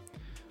thing.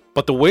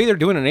 But the way they're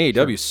doing it in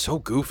AEW is so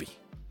goofy.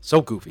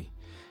 So goofy.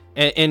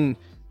 And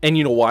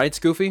you know why it's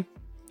goofy?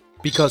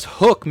 Because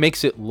Hook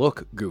makes it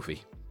look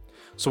goofy.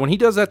 So when he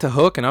does that to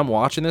Hook, and I'm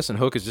watching this, and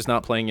Hook is just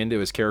not playing into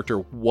his character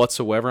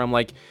whatsoever, I'm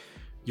like,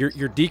 you're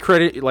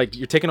decredit, like,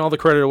 you're taking all the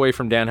credit away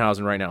from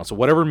Danhausen right now. So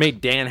whatever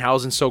made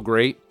Danhausen so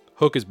great,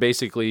 Hook is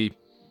basically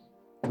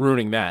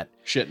ruining that.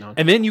 Shitting on.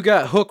 And then you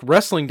got Hook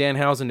wrestling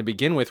Danhausen to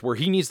begin with, where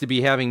he needs to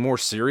be having more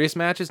serious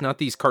matches, not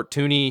these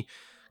cartoony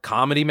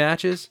comedy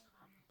matches.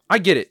 I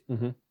get it.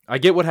 Mm-hmm. I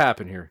get what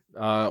happened here.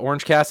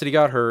 Orange Cassidy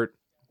got hurt.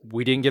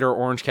 We didn't get our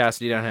Orange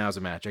Cassidy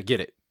Danhausen match. I get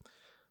it.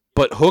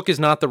 But Hook is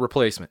not the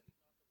replacement.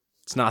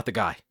 It's not the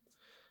guy.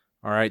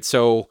 All right,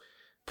 so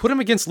put him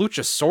against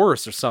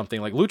Luchasaurus or something,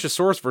 like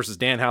Luchasaurus versus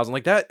Danhausen,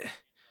 like that.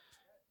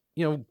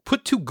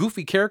 Put two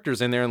goofy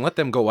characters in there and let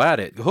them go at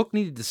it. Hook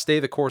needed to stay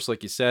the course,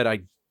 like you said.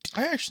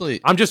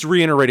 I'm just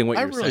reiterating what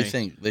you're saying. I really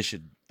think they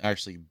should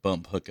actually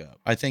bump Hook up.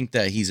 I think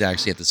that he's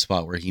actually at the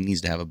spot where he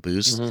needs to have a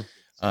boost. Mm-hmm.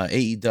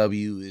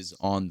 AEW is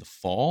on the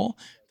fall.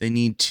 They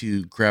need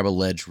to grab a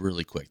ledge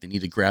really quick. They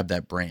need to grab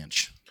that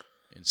branch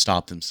and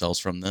stop themselves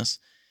from this.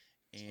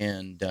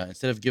 And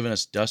instead of giving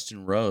us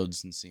Dustin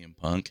Rhodes and CM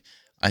Punk,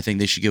 I think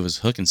they should give us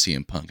Hook and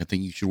CM Punk. I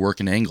think you should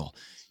work an angle.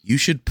 You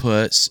should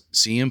put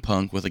CM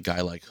Punk with a guy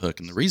like Hook.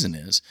 And the reason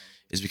is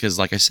because,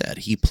 like I said,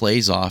 he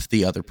plays off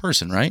the other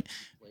person, right?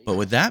 But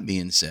with that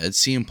being said,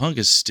 CM Punk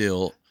is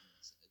still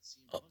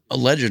a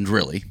legend,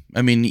 really.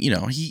 I mean,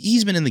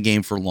 he's been in the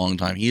game for a long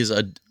time. He's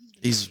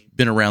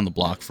been around the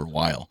block for a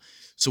while.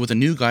 So with a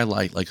new guy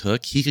like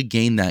Hook, he could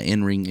gain that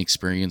in-ring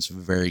experience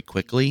very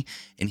quickly,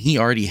 and he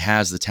already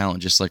has the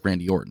talent just like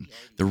Randy Orton.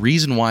 The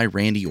reason why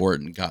Randy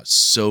Orton got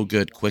so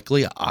good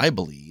quickly, I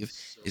believe,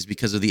 is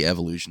because of the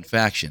Evolution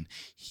faction.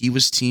 He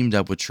was teamed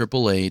up with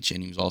Triple H,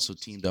 and he was also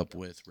teamed up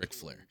with Ric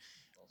Flair.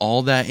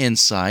 All that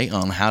insight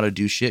on how to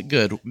do shit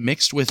good,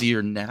 mixed with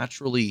your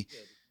naturally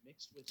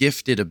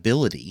gifted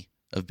ability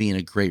of being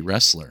a great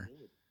wrestler,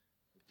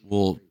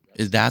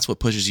 that's what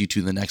pushes you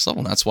to the next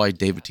level. And that's why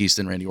Dave Bautista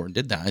and Randy Orton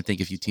did that. I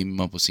think if you team him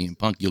up with CM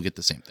Punk, you'll get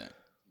the same thing.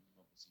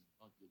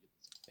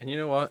 And you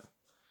know what?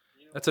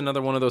 That's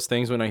another one of those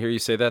things when I hear you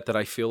say that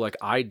I feel like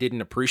I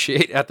didn't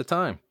appreciate at the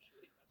time.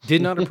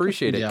 Did not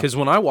appreciate it. Because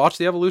when I watched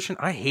the Evolution,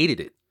 I hated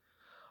it.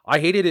 I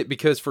hated it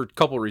because for a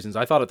couple of reasons.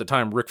 I thought at the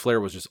time Ric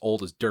Flair was just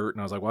old as dirt.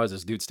 And I was like, why is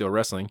this dude still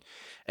wrestling?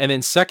 And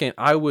then second,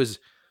 I was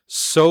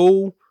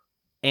so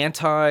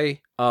anti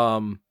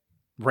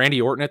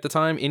Randy Orton at the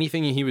time.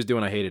 Anything he was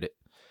doing, I hated it.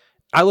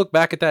 I look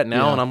back at that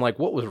now and I'm like,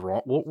 what was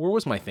wrong? Where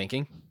was my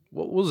thinking?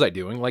 what was I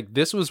doing? Like,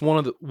 this was one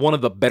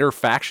of the better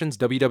factions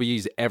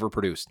WWE's ever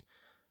produced,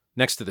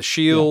 next to the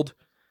Shield,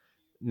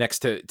 next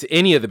to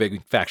any of the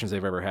big factions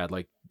they've ever had.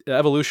 Like,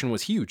 Evolution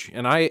was huge,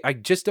 and I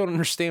just don't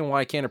understand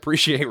why I can't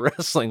appreciate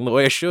wrestling the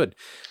way I should.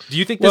 Do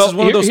you think this is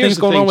one of those things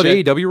going on with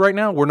AEW right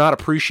now? We're not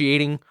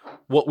appreciating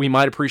what we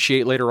might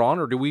appreciate later on,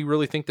 or do we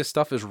really think this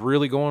stuff is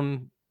really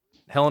going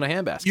hell in a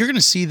handbasket? You're going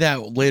to see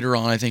that later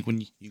on, I think,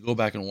 when you go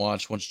back and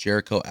watch once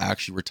Jericho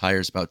actually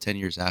retires about 10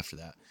 years after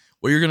that.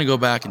 What you're going to go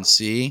back and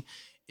see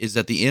is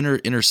that the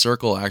inner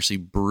circle actually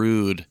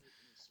brewed,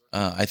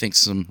 I think,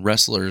 some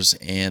wrestlers,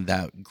 and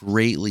that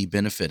greatly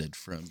benefited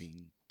from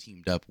being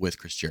teamed up with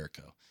Chris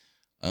Jericho.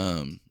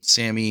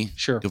 Sammy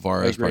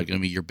Guevara is probably going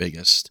to be your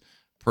biggest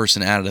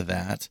person out of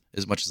that,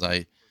 as much as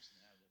I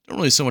don't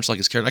really so much like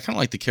his character. I kind of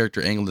like the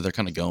character angle that they're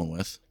kind of going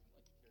with.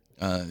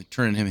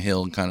 Turning him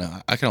heel, and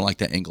I kind of like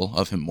that angle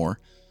of him more.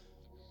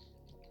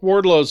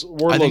 Wardlow's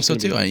I think so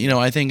too.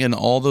 I think in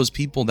all those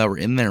people that were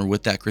in there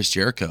with that Chris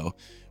Jericho,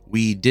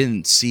 we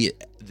didn't see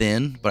it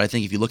then, but I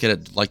think if you look at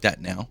it like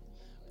that now,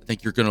 I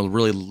think you're going to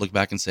really look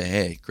back and say,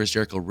 hey, Chris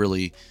Jericho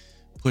really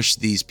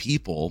pushed these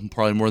people,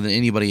 probably more than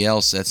anybody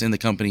else that's in the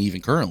company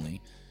even currently,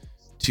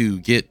 to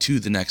get to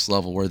the next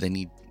level where they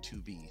need to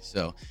be.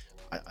 So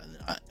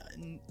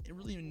it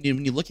really,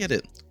 when you look at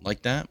it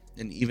like that,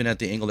 and even at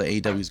the angle that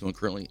AEW is going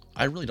currently,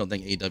 I really don't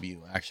think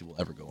AEW actually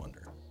will ever go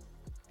under.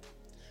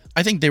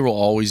 I think they will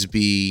always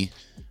be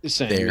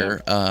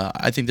there.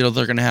 I think they're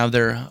going to have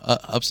their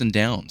ups and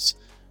downs.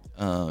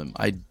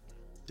 I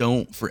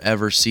don't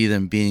forever see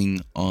them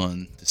being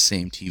on the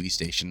same TV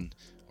station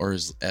or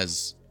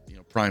as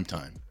prime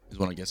time is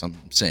what I guess I'm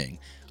saying.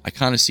 I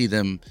kind of see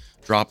them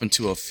drop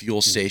into a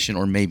fuel station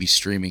or maybe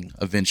streaming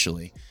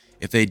eventually.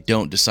 If they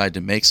don't decide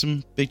to make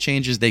some big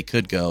changes, they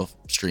could go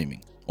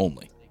streaming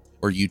only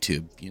or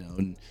YouTube,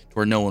 and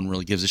where no one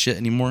really gives a shit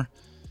anymore,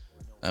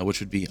 which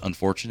would be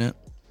unfortunate.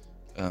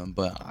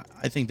 But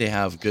I think they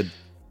have good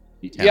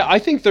talent. Yeah, I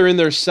think they're in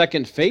their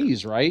second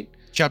phase, right?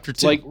 Chapter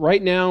 2. Like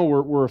right now,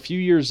 we're a few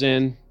years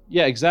in.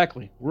 Yeah,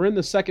 exactly. We're in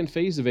the second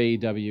phase of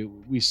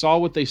AEW. We saw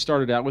what they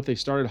started out with. They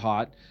started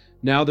hot.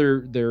 Now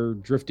they're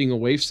drifting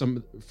away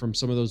from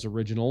some of those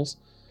originals.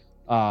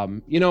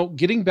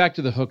 Getting back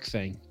to the Hook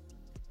thing,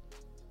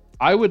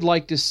 I would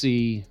like to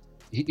see.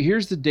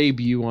 Here's the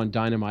debut on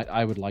Dynamite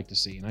I would like to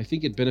see, and I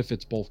think it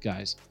benefits both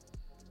guys.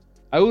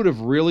 I would have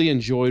really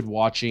enjoyed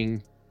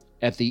watching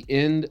at the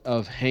end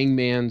of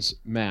Hangman's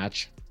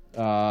match.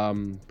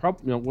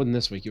 Probably it wasn't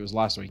this week; it was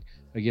last week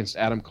against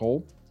Adam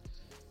Cole.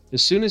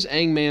 As soon as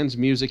Hangman's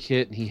music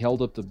hit and he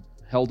held up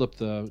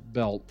the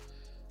belt,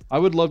 I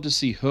would love to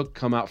see Hook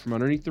come out from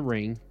underneath the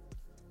ring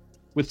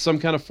with some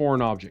kind of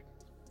foreign object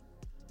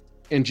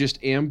and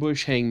just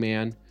ambush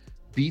Hangman,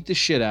 beat the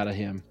shit out of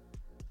him,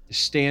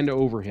 stand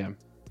over him.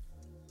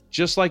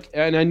 Just like,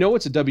 and I know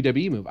it's a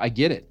WWE move, I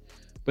get it,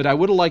 but I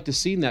would have liked to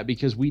seen that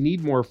because we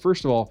need more.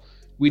 First of all,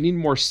 we need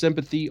more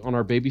sympathy on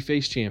our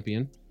babyface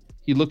champion.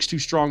 He looks too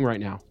strong right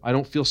now. I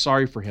don't feel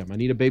sorry for him. I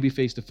need a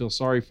babyface to feel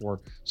sorry for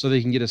so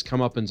they can get his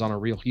comeuppance on a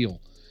real heel.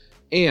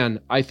 And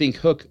I think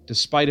Hook,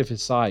 despite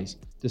his size,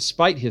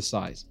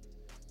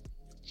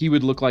 he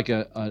would look like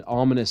an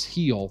ominous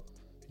heel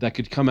that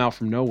could come out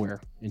from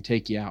nowhere and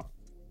take you out.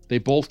 They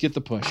both get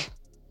the push.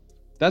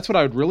 That's what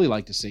I would really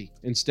like to see.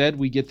 Instead,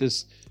 we get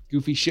this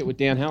goofy shit with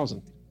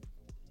Danhausen.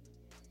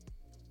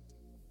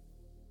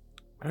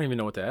 I don't even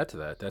know what to add to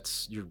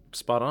that. You're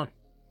spot on.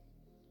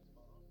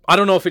 I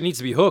don't know if it needs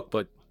to be Hook,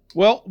 but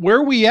well, where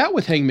are we at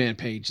with Hangman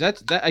Page?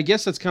 That I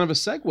guess that's kind of a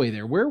segue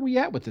there. Where are we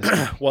at with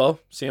this? Well,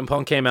 CM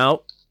Punk came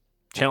out,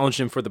 challenged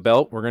him for the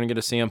belt. We're gonna get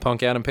a CM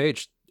Punk Adam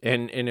Page,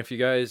 and if you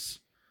guys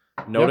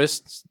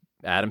noticed,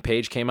 Adam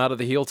Page came out of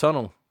the heel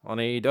tunnel on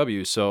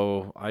AEW.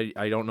 So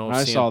I don't know if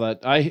I saw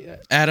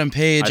that. Adam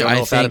Page. I don't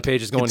know if Adam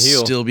Page is going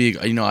heel. Still be.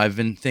 I've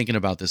been thinking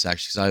about this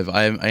actually because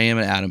I am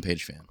an Adam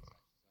Page fan.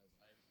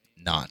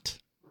 Not.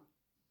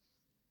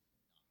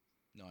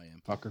 No, I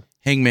am. Fucker.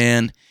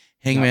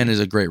 Hangman is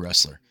a great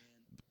wrestler.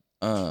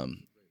 I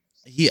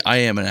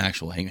am an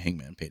actual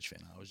Hangman Page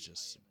fan. I was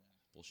just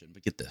bullshitting.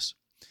 But get this.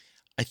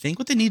 I think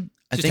what they need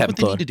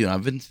to do, and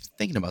I've been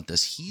thinking about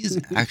this, he is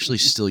actually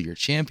still your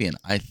champion.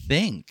 I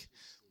think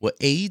what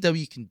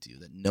AEW can do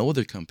that no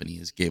other company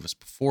has gave us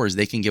before is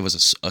they can give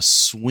us a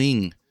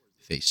swing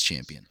face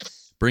champion.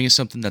 Bring us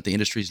something that the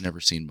industry's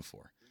never seen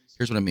before.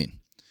 Here's what I mean.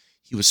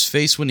 He was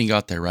face when he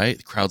got there, right?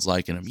 The crowd's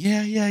liking him.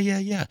 Yeah.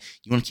 You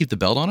want to keep the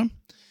belt on him?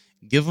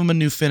 Give him a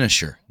new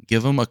finisher.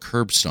 Give him a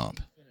curb stomp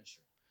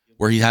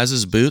where he has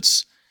his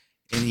boots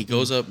and he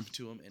goes up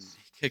to him and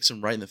kicks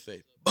him right in the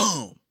face.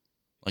 Boom.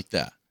 Like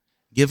that.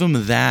 Give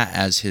him that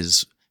as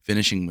his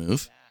finishing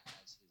move.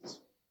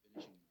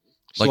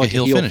 Like a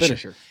heel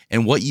finisher.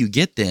 And what you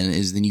get then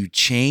is you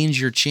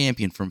change your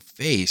champion from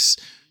face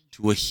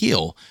to a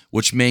heel,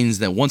 which means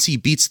that once he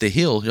beats the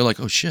heel, you're like,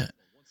 oh shit.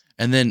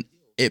 And then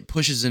it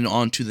pushes him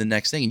on to the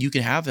next thing. And you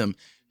can have him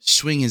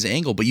swing his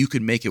angle, but you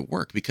could make it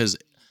work because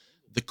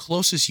the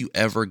closest you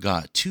ever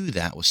got to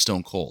that was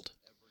Stone Cold.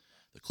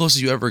 The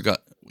closest you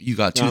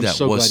got to that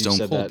was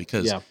Stone Cold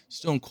because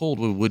Stone Cold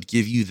would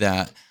give you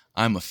that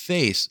I'm a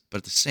face, but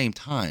at the same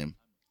time,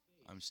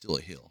 I'm still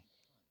a heel.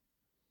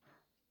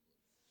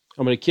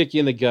 I'm going to kick you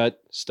in the gut,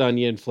 stun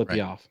you, and flip Right.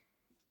 you off.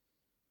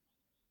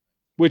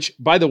 Which,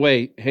 by the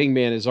way,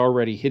 Hangman is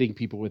already hitting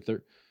people with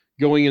their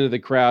going into the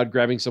crowd,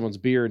 grabbing someone's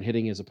beer, and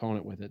hitting his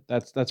opponent with it.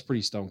 That's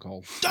pretty stone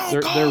cold.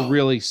 They're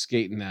really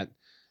skating that.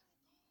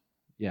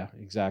 Yeah,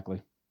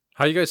 exactly.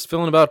 How you guys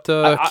feeling about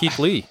Keith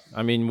Lee?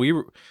 I mean, we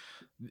were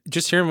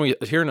just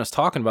hearing us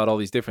talking about all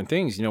these different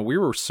things. You know, we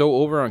were so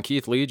over on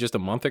Keith Lee just a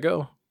month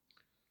ago.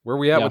 Where are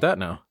we at with that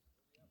now?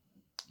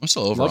 I'm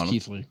still over Love on him.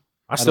 Keith Lee.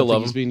 I still love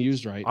him. He's being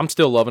used right. I'm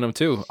still loving him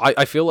too.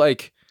 I feel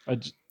like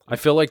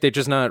they're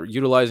just not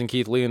utilizing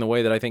Keith Lee in the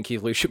way that I think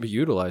Keith Lee should be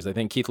utilized. I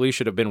think Keith Lee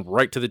should have been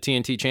right to the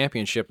TNT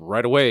Championship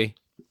right away,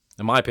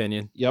 in my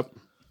opinion. Yep.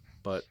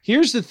 But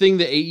here's the thing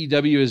that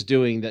AEW is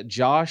doing that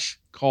Josh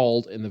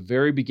called in the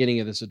very beginning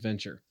of this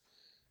adventure,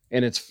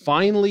 and it's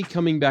finally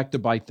coming back to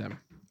bite them.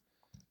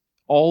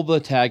 All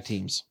the tag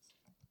teams.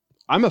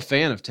 I'm a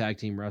fan of tag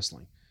team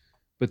wrestling,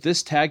 but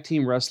this tag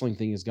team wrestling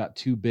thing has got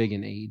too big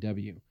in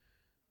AEW.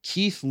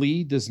 Keith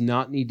Lee does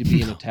not need to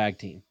be in a tag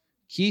team.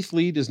 Keith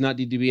Lee does not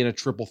need to be in a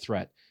triple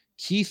threat.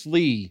 Keith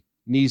Lee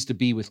needs to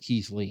be with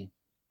Keith Lee.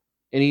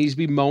 And he needs to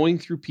be mowing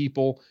through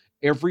people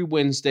every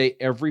Wednesday,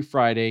 every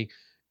Friday,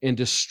 and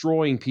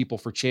destroying people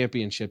for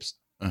championships.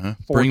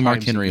 Bring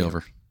Mark Henry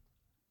over.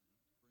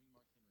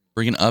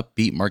 Bring an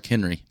upbeat Mark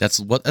Henry. That's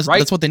what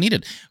they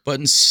needed. But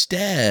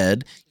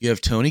instead, you have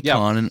Tony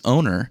Khan, an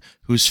owner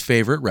whose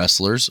favorite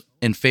wrestlers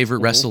and favorite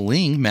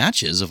wrestling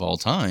matches of all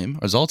time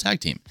is all tag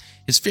team.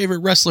 His favorite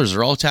wrestlers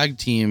are all tag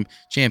team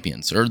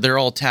champions, or they're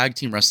all tag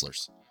team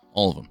wrestlers.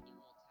 All of them.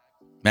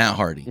 Matt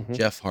Hardy,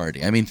 Jeff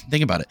Hardy. I mean,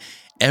 think about it.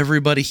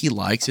 Everybody he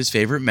likes, his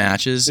favorite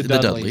matches, the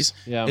Dudleys.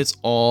 Yeah. It's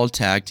all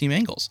tag team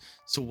angles.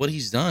 So what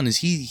he's done is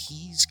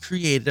he's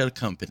created a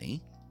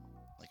company,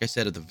 like I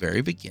said at the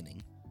very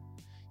beginning,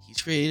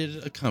 he's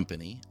created a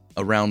company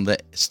around the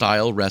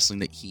style wrestling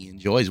that he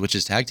enjoys, which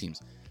is tag teams.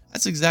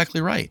 That's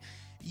exactly right.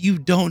 You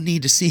don't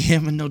need to see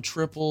him in no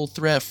triple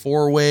threat,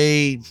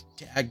 4-way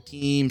tag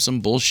team, some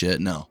bullshit.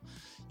 No.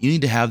 You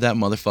need to have that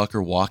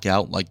motherfucker walk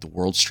out like the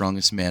world's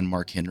strongest man,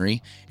 Mark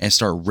Henry, and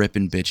start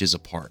ripping bitches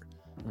apart.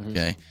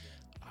 Okay?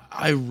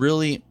 I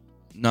really...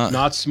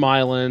 Not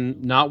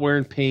smiling, not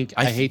wearing pink.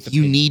 I hate the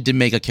You pink. need to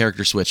make a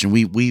character switch, and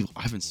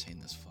I've been saying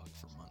this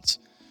for months.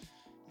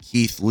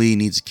 Keith Lee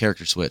needs a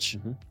character switch.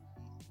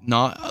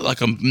 Not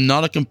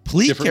a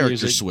complete Different character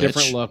music, switch.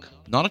 different look.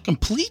 Not a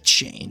complete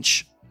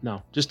change.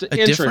 No, just A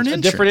different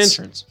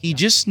entrance. He Yeah.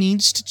 just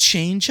needs to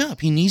change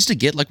up. He needs to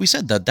get, like we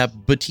said,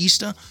 that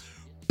Batista,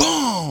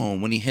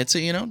 boom, when he hits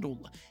it,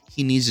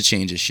 he needs to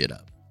change his shit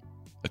up.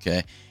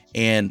 Okay?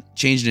 And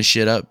changing his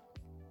shit up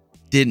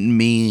didn't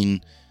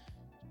mean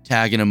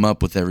tagging him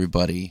up with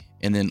everybody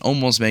and then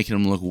almost making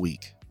him look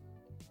weak.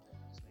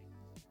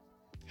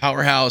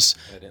 Powerhouse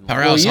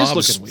Well, he is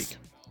Hobbs, looking weak.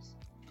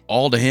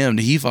 all to him,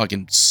 he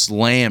fucking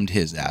slammed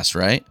his ass,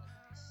 right?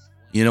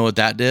 You know what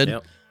that did?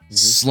 Yep.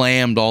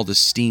 Slammed all the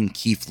steam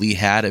Keith Lee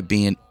had at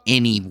being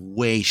any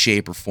way,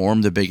 shape, or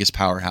form the biggest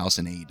powerhouse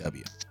in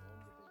AEW.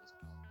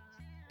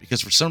 Because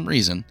for some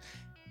reason,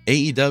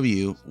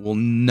 AEW will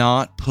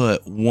not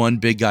put one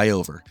big guy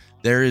over.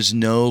 There is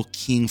no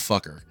king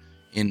fucker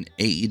in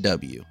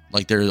AEW.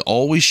 Like there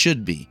always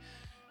should be.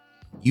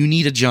 You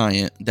need a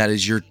giant that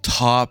is your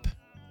top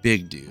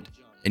big dude.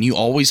 And you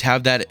always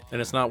have that.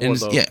 And it's not and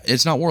Wardlow.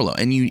 it's not Wardlow.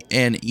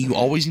 And you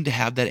always need to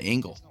have that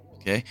angle.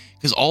 Okay?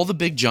 Because all the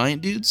big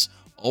giant dudes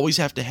always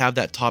have to have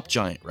that top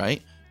giant,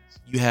 right?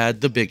 You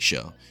had the Big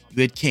Show.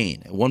 You had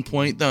Kane. At one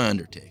point, The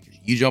Undertaker.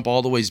 You jump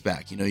all the ways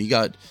back. You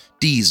got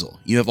Diesel.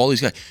 You have all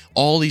these guys.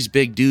 All these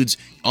big dudes.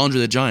 Andre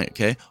the Giant,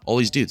 okay? All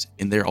these dudes.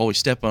 And they're always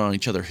stepping on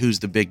each other. Who's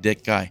the big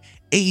dick guy?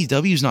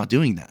 AEW's not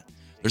doing that.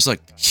 There's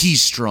like,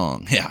 he's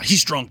strong. Yeah,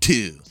 he's strong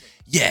too.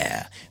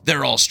 Yeah,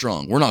 they're all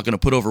strong. We're not going to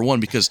put over one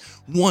because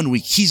 1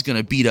 week he's going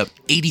to beat up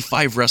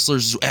 85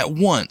 wrestlers at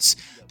once.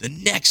 The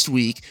next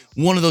week,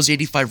 one of those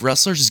 85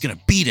 wrestlers is going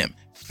to beat him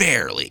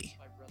fairly.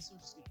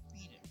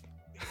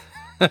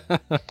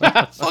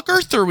 Fuck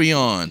earth are we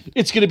on?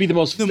 It's going to be the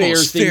most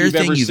fair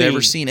thing you've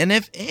ever seen. And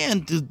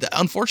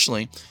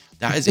unfortunately,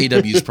 that is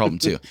AEW's problem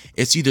too.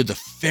 It's either the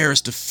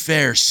fairest of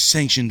fair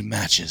sanctioned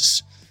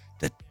matches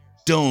that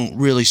don't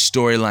really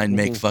storyline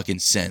make fucking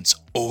sense,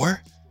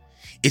 or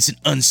it's an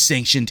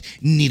unsanctioned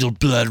needle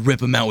blood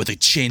rip him out with a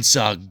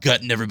chainsaw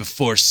gut never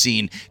before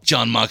seen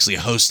John Moxley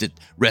hosted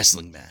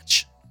wrestling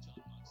match.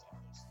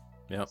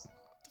 Yep.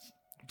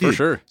 Dude, For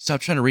sure.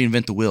 Stop trying to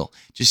reinvent the wheel.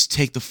 Just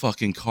take the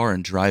fucking car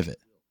and drive it.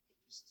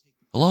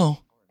 Hello?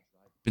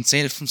 Been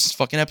saying it from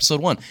fucking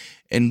episode 1.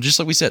 And just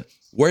like we said,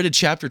 where did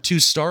chapter 2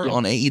 start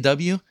on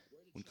AEW?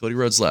 When Cody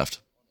Rhodes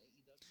left.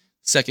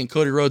 Second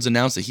Cody Rhodes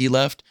announced that he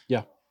left.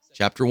 Yeah.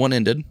 Chapter 1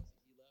 ended.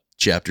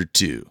 Chapter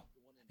 2.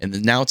 And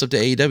then now it's up to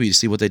AEW to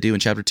see what they do in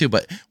chapter 2.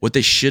 But what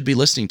they should be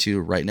listening to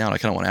right now, and I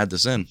kind of want to add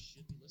this in,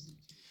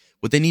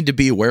 what they need to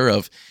be aware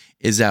of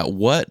is that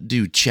what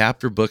do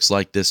chapter books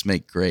like this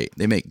make great?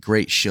 They make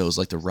great shows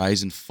like The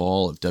Rise and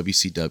Fall of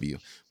WCW,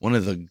 one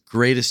of the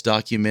greatest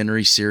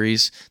documentary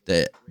series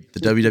that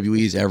the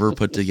WWE's ever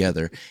put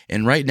together.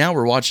 And right now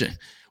we're watching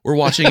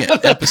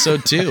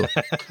episode 2.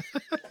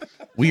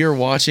 We are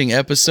watching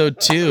episode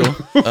 2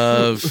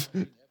 of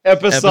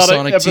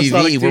Episodic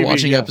TV. We're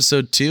watching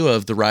episode 2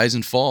 of The Rise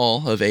and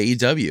Fall of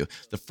AEW.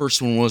 The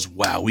first one was,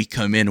 wow, we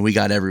come in and we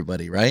got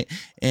everybody, right?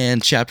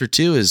 And chapter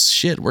 2 is,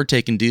 shit, we're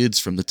taking dudes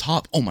from the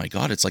top. Oh my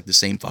God, it's like the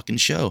same fucking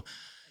show.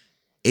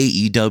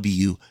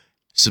 AEW,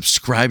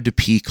 subscribe to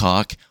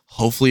Peacock.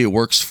 Hopefully it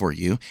works for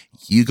you.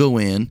 You go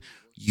in,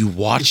 you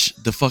watch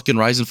the fucking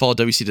Rise and Fall of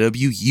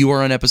WCW. You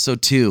are on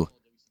episode 2.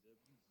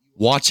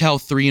 Watch how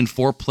 3 and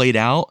 4 played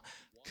out.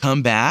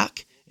 Come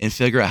back and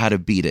figure out how to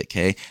beat it,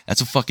 okay?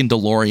 That's a fucking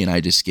DeLorean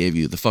I just gave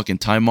you. The fucking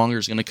time monger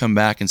is going to come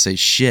back and say,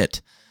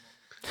 shit,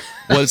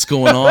 what's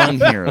going on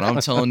here? And I'm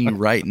telling you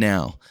right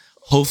now,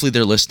 hopefully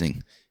they're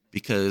listening,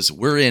 because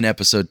we're in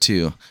episode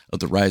 2 of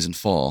the Rise and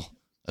Fall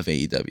of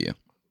AEW.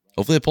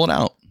 Hopefully they pull it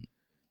out.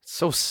 It's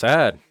so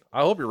sad.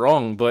 I hope you're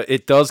wrong, but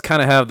it does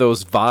kind of have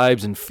those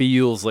vibes and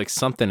feels like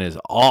something is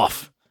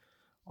off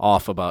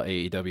about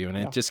AEW, and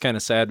it's just kind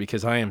of sad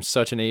because I am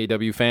such an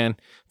AEW fan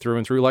through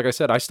and through. Like I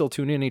said, I still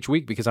tune in each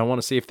week because I want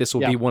to see if this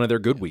will be one of their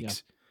good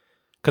weeks.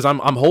 Because I'm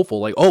hopeful,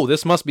 like, oh,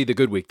 this must be the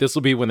good week. This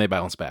will be when they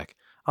bounce back.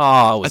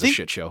 Oh, it was a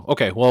shit show.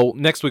 Okay, well,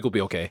 next week will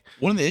be okay.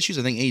 One of the issues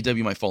I think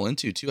AEW might fall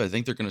into, too, I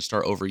think they're going to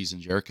start overusing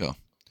Jericho.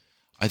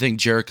 I think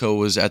Jericho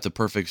was at the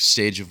perfect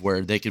stage of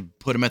where they could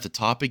put him at the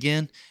top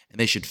again, and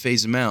they should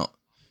phase him out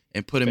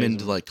and put him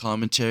into like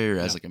commentary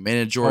or as like a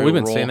managerial role. We've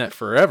been saying that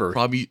forever.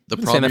 Probably the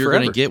problem you're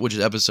going to get, which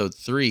is episode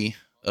 3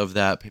 of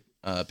that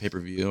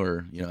pay-per-view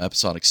or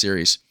episodic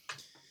series.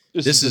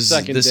 This is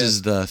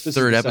the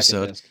third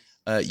episode.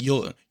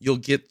 You'll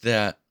get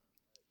that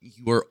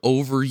you are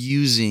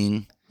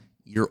overusing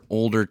your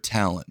older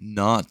talent.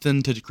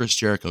 Nothing to Chris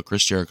Jericho.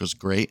 Chris Jericho's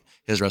great.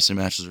 His wrestling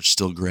matches are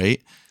still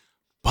great,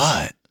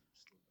 but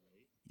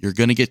you're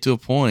going to get to a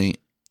point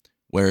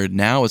where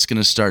now it's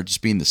going to start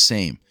just being the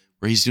same.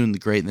 Where he's doing the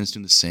great, and then it's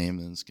doing the same,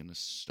 and then it's going to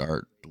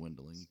start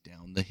dwindling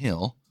down the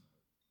hill.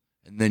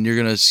 And then you're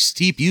going to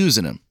keep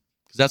using him.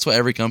 Because that's what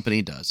every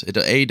company does.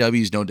 AEW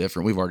is no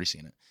different. We've already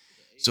seen it.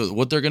 So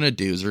what they're going to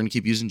do is they're going to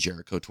keep using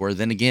Jericho to where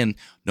then again,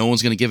 no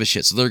one's going to give a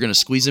shit. So they're going to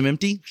squeeze him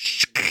empty.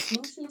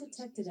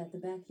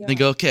 And they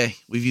go, okay,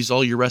 we've used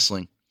all your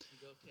wrestling.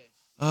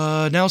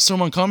 Now it's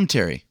him on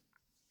commentary.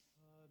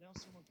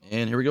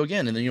 And here we go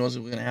again. And then you know what's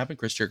going to happen?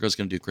 Chris Jericho's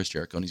going to do Chris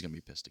Jericho, and he's going to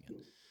be pissed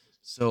again.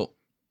 So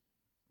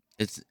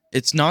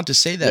it's not to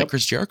say that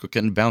Chris Jericho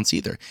couldn't bounce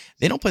either.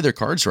 They don't play their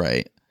cards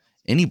right.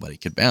 Anybody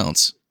could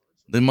bounce.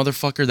 The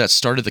motherfucker that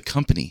started the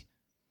company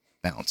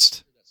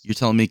bounced. You're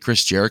telling me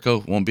Chris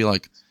Jericho won't be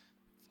like,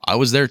 I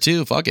was there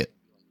too, fuck it.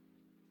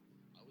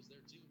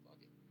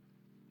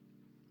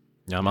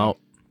 Yeah, I'm out.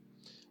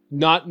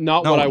 Not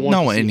what I want.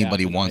 Not what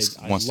anybody wants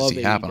to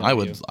see happen. I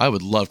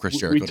would love Chris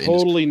Jericho. We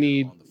totally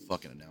need on the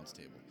fucking announce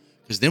table,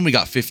 because then we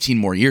got 15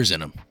 more years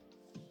in him.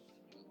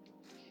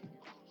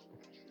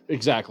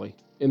 Exactly.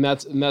 And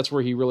that's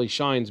where he really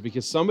shines,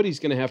 because somebody's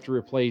going to have to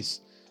replace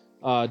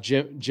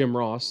Jim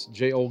Ross,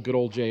 good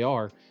old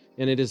JR,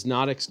 and it is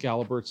not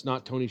Excalibur, it's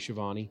not Tony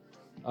Schiavone.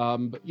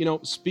 But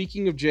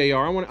speaking of JR,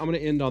 I'm going to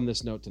end on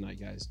this note tonight,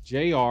 guys.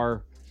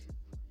 JR,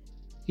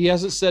 he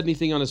hasn't said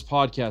anything on his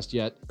podcast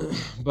yet,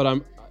 but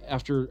I'm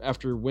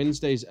after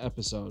Wednesday's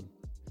episode,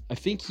 I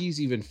think he's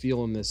even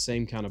feeling this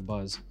same kind of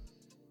buzz.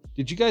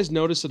 Did you guys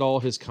notice at all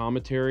his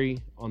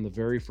commentary on the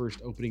very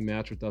first opening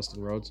match with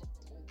Dustin Rhodes?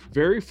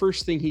 Very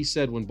first thing he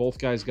said when both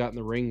guys got in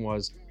the ring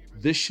was,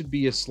 this should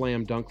be a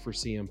slam dunk for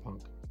CM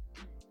Punk.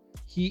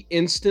 He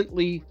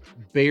instantly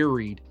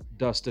buried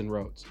Dustin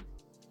Rhodes.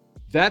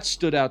 That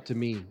stood out to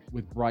me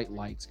with bright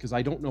lights, because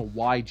I don't know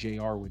why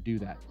JR would do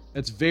that.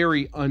 That's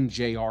very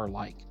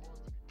un-JR-like.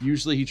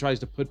 Usually he tries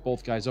to put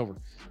both guys over.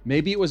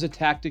 Maybe it was a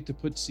tactic to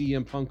put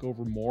CM Punk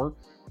over more.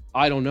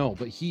 I don't know.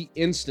 But he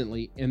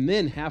instantly, and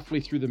then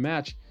halfway through the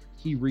match,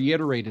 he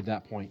reiterated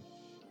that point.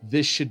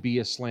 This should be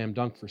a slam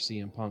dunk for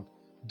CM Punk.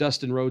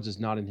 Dustin Rhodes is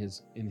not in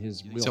his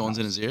wheelhouse. Someone's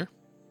in his ear?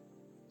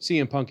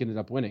 CM Punk ended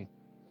up winning.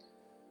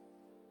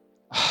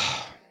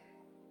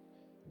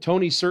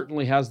 Tony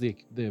certainly has the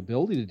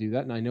ability to do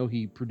that, and I know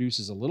he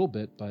produces a little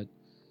bit, but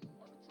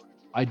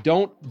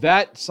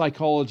that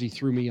psychology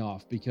threw me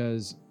off,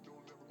 because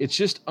it's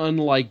just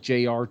unlike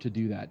JR to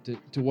do that,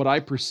 to what I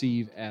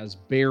perceive as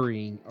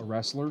burying a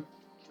wrestler.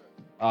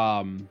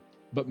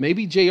 But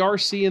maybe JR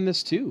seeing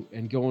this too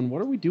and going,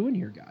 what are we doing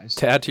here, guys?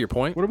 To add to your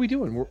point, what are we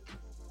doing?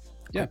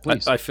 Yeah,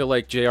 please. I feel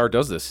like JR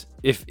does this.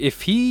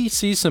 If he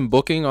sees some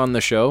booking on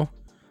the show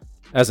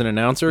as an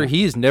announcer,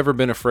 he's never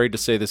been afraid to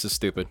say this is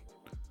stupid.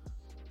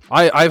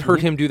 I've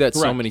heard him do that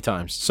so many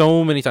times.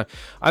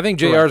 I think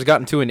JR's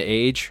gotten to an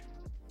age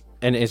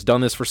and has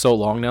done this for so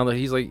long now that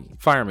he's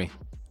like, fire me.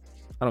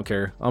 I don't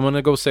care. I'm going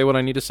to go say what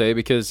I need to say,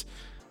 because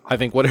I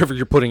think whatever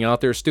you're putting out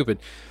there is stupid.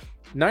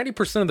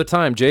 90% of the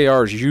time,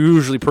 JR is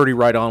usually pretty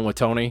right on with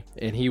Tony,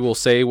 and he will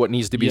say what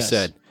needs to be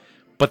said.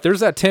 But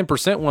there's that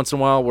 10% once in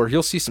a while where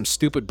he'll see some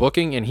stupid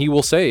booking and he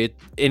will say it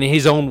in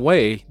his own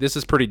way. This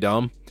is pretty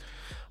dumb.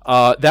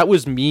 That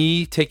was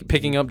me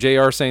picking up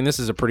JR saying this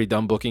is a pretty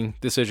dumb booking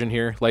decision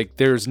here. Like,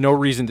 there's no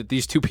reason that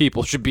these two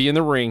people should be in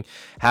the ring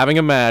having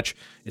a match.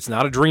 It's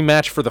not a dream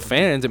match for the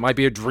fans. It might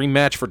be a dream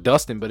match for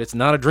Dustin, but it's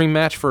not a dream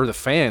match for the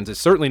fans. It's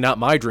certainly not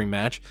my dream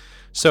match.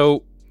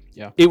 So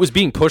it was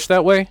being pushed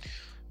that way.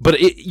 But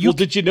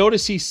did you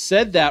notice he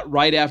said that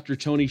right after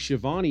Tony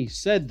Schiavone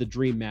said the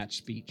dream match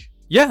speech?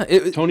 Yeah,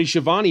 Tony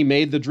Schiavone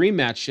made the dream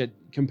match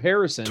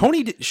comparison.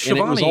 Schiavone, and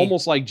it was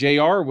almost like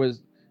JR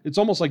was. It's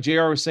almost like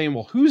JR was saying,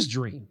 "Well, whose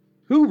dream?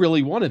 Who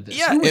really wanted this?"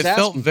 Yeah, it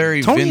felt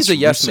very Tony's Vince a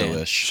yes Russo-ish.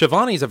 man.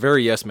 Schiavone's a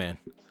very yes man.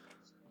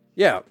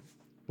 Yeah,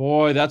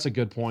 boy, that's a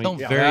good point. It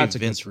felt very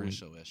Vince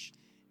Russo-ish,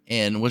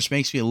 and which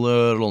makes me a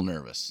little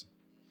nervous.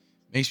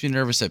 Makes me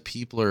nervous that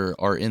people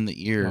are in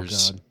the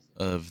ears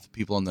of the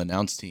people on the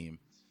announce team.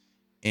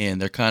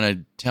 And they're kind of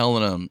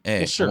telling them,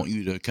 hey, I want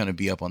you to kind of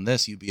be up on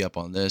this, you be up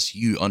on this,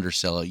 you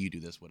undersell it, you do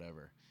this,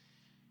 whatever.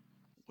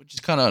 Which is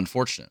kind of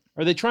unfortunate.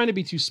 Are they trying to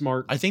be too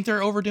smart? I think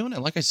they're overdoing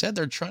it. Like I said,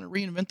 they're trying to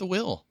reinvent the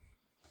wheel.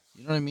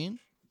 You know what I mean?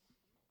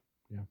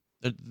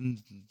 Yeah.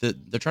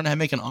 They're trying to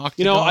make an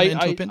octagon into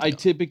a pentagon. I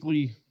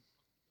typically...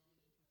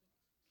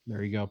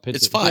 There you go.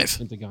 It's 5.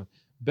 Pentagon.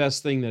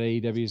 Best thing that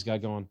AEW's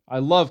got going. I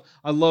love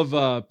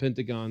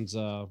Pentagon's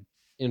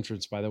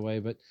entrance, by the way,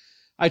 but...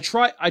 I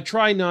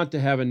try not to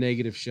have a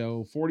negative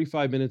show.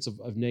 45 minutes of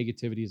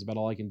negativity is about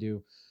all I can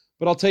do.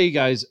 But I'll tell you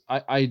guys,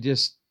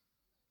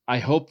 I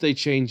hope they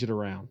change it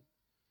around.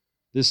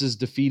 This is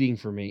defeating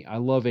for me. I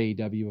love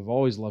AEW. I've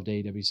always loved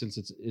AEW since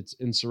it's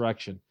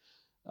Insurrection.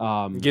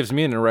 Gives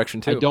me an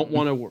erection too. I don't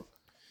want to.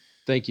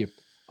 Thank you.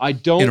 I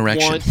don't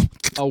want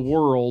a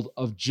world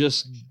of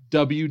just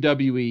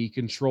WWE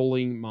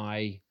controlling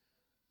my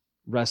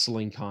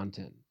wrestling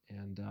content.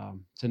 And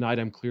tonight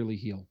I'm clearly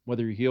heel.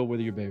 Whether you're heel,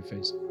 whether you're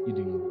babyface, you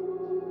do you.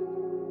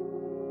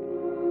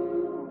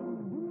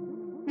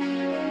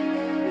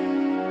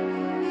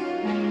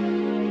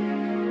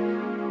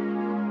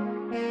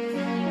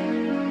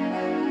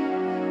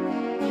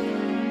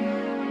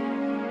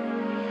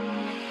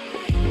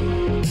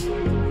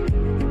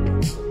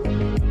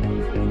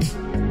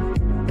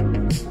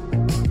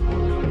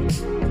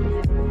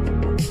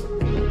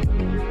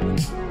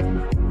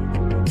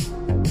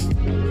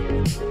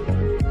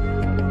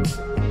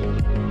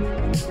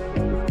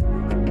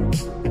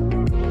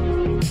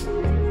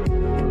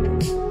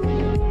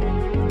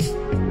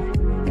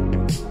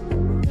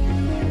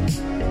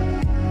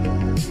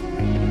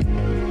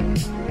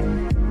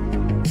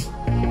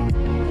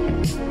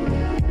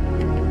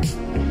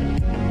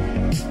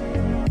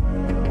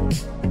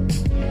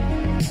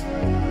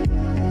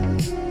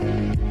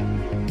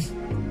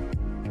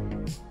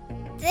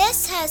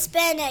 This has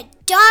been a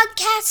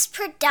Dogcast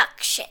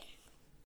production.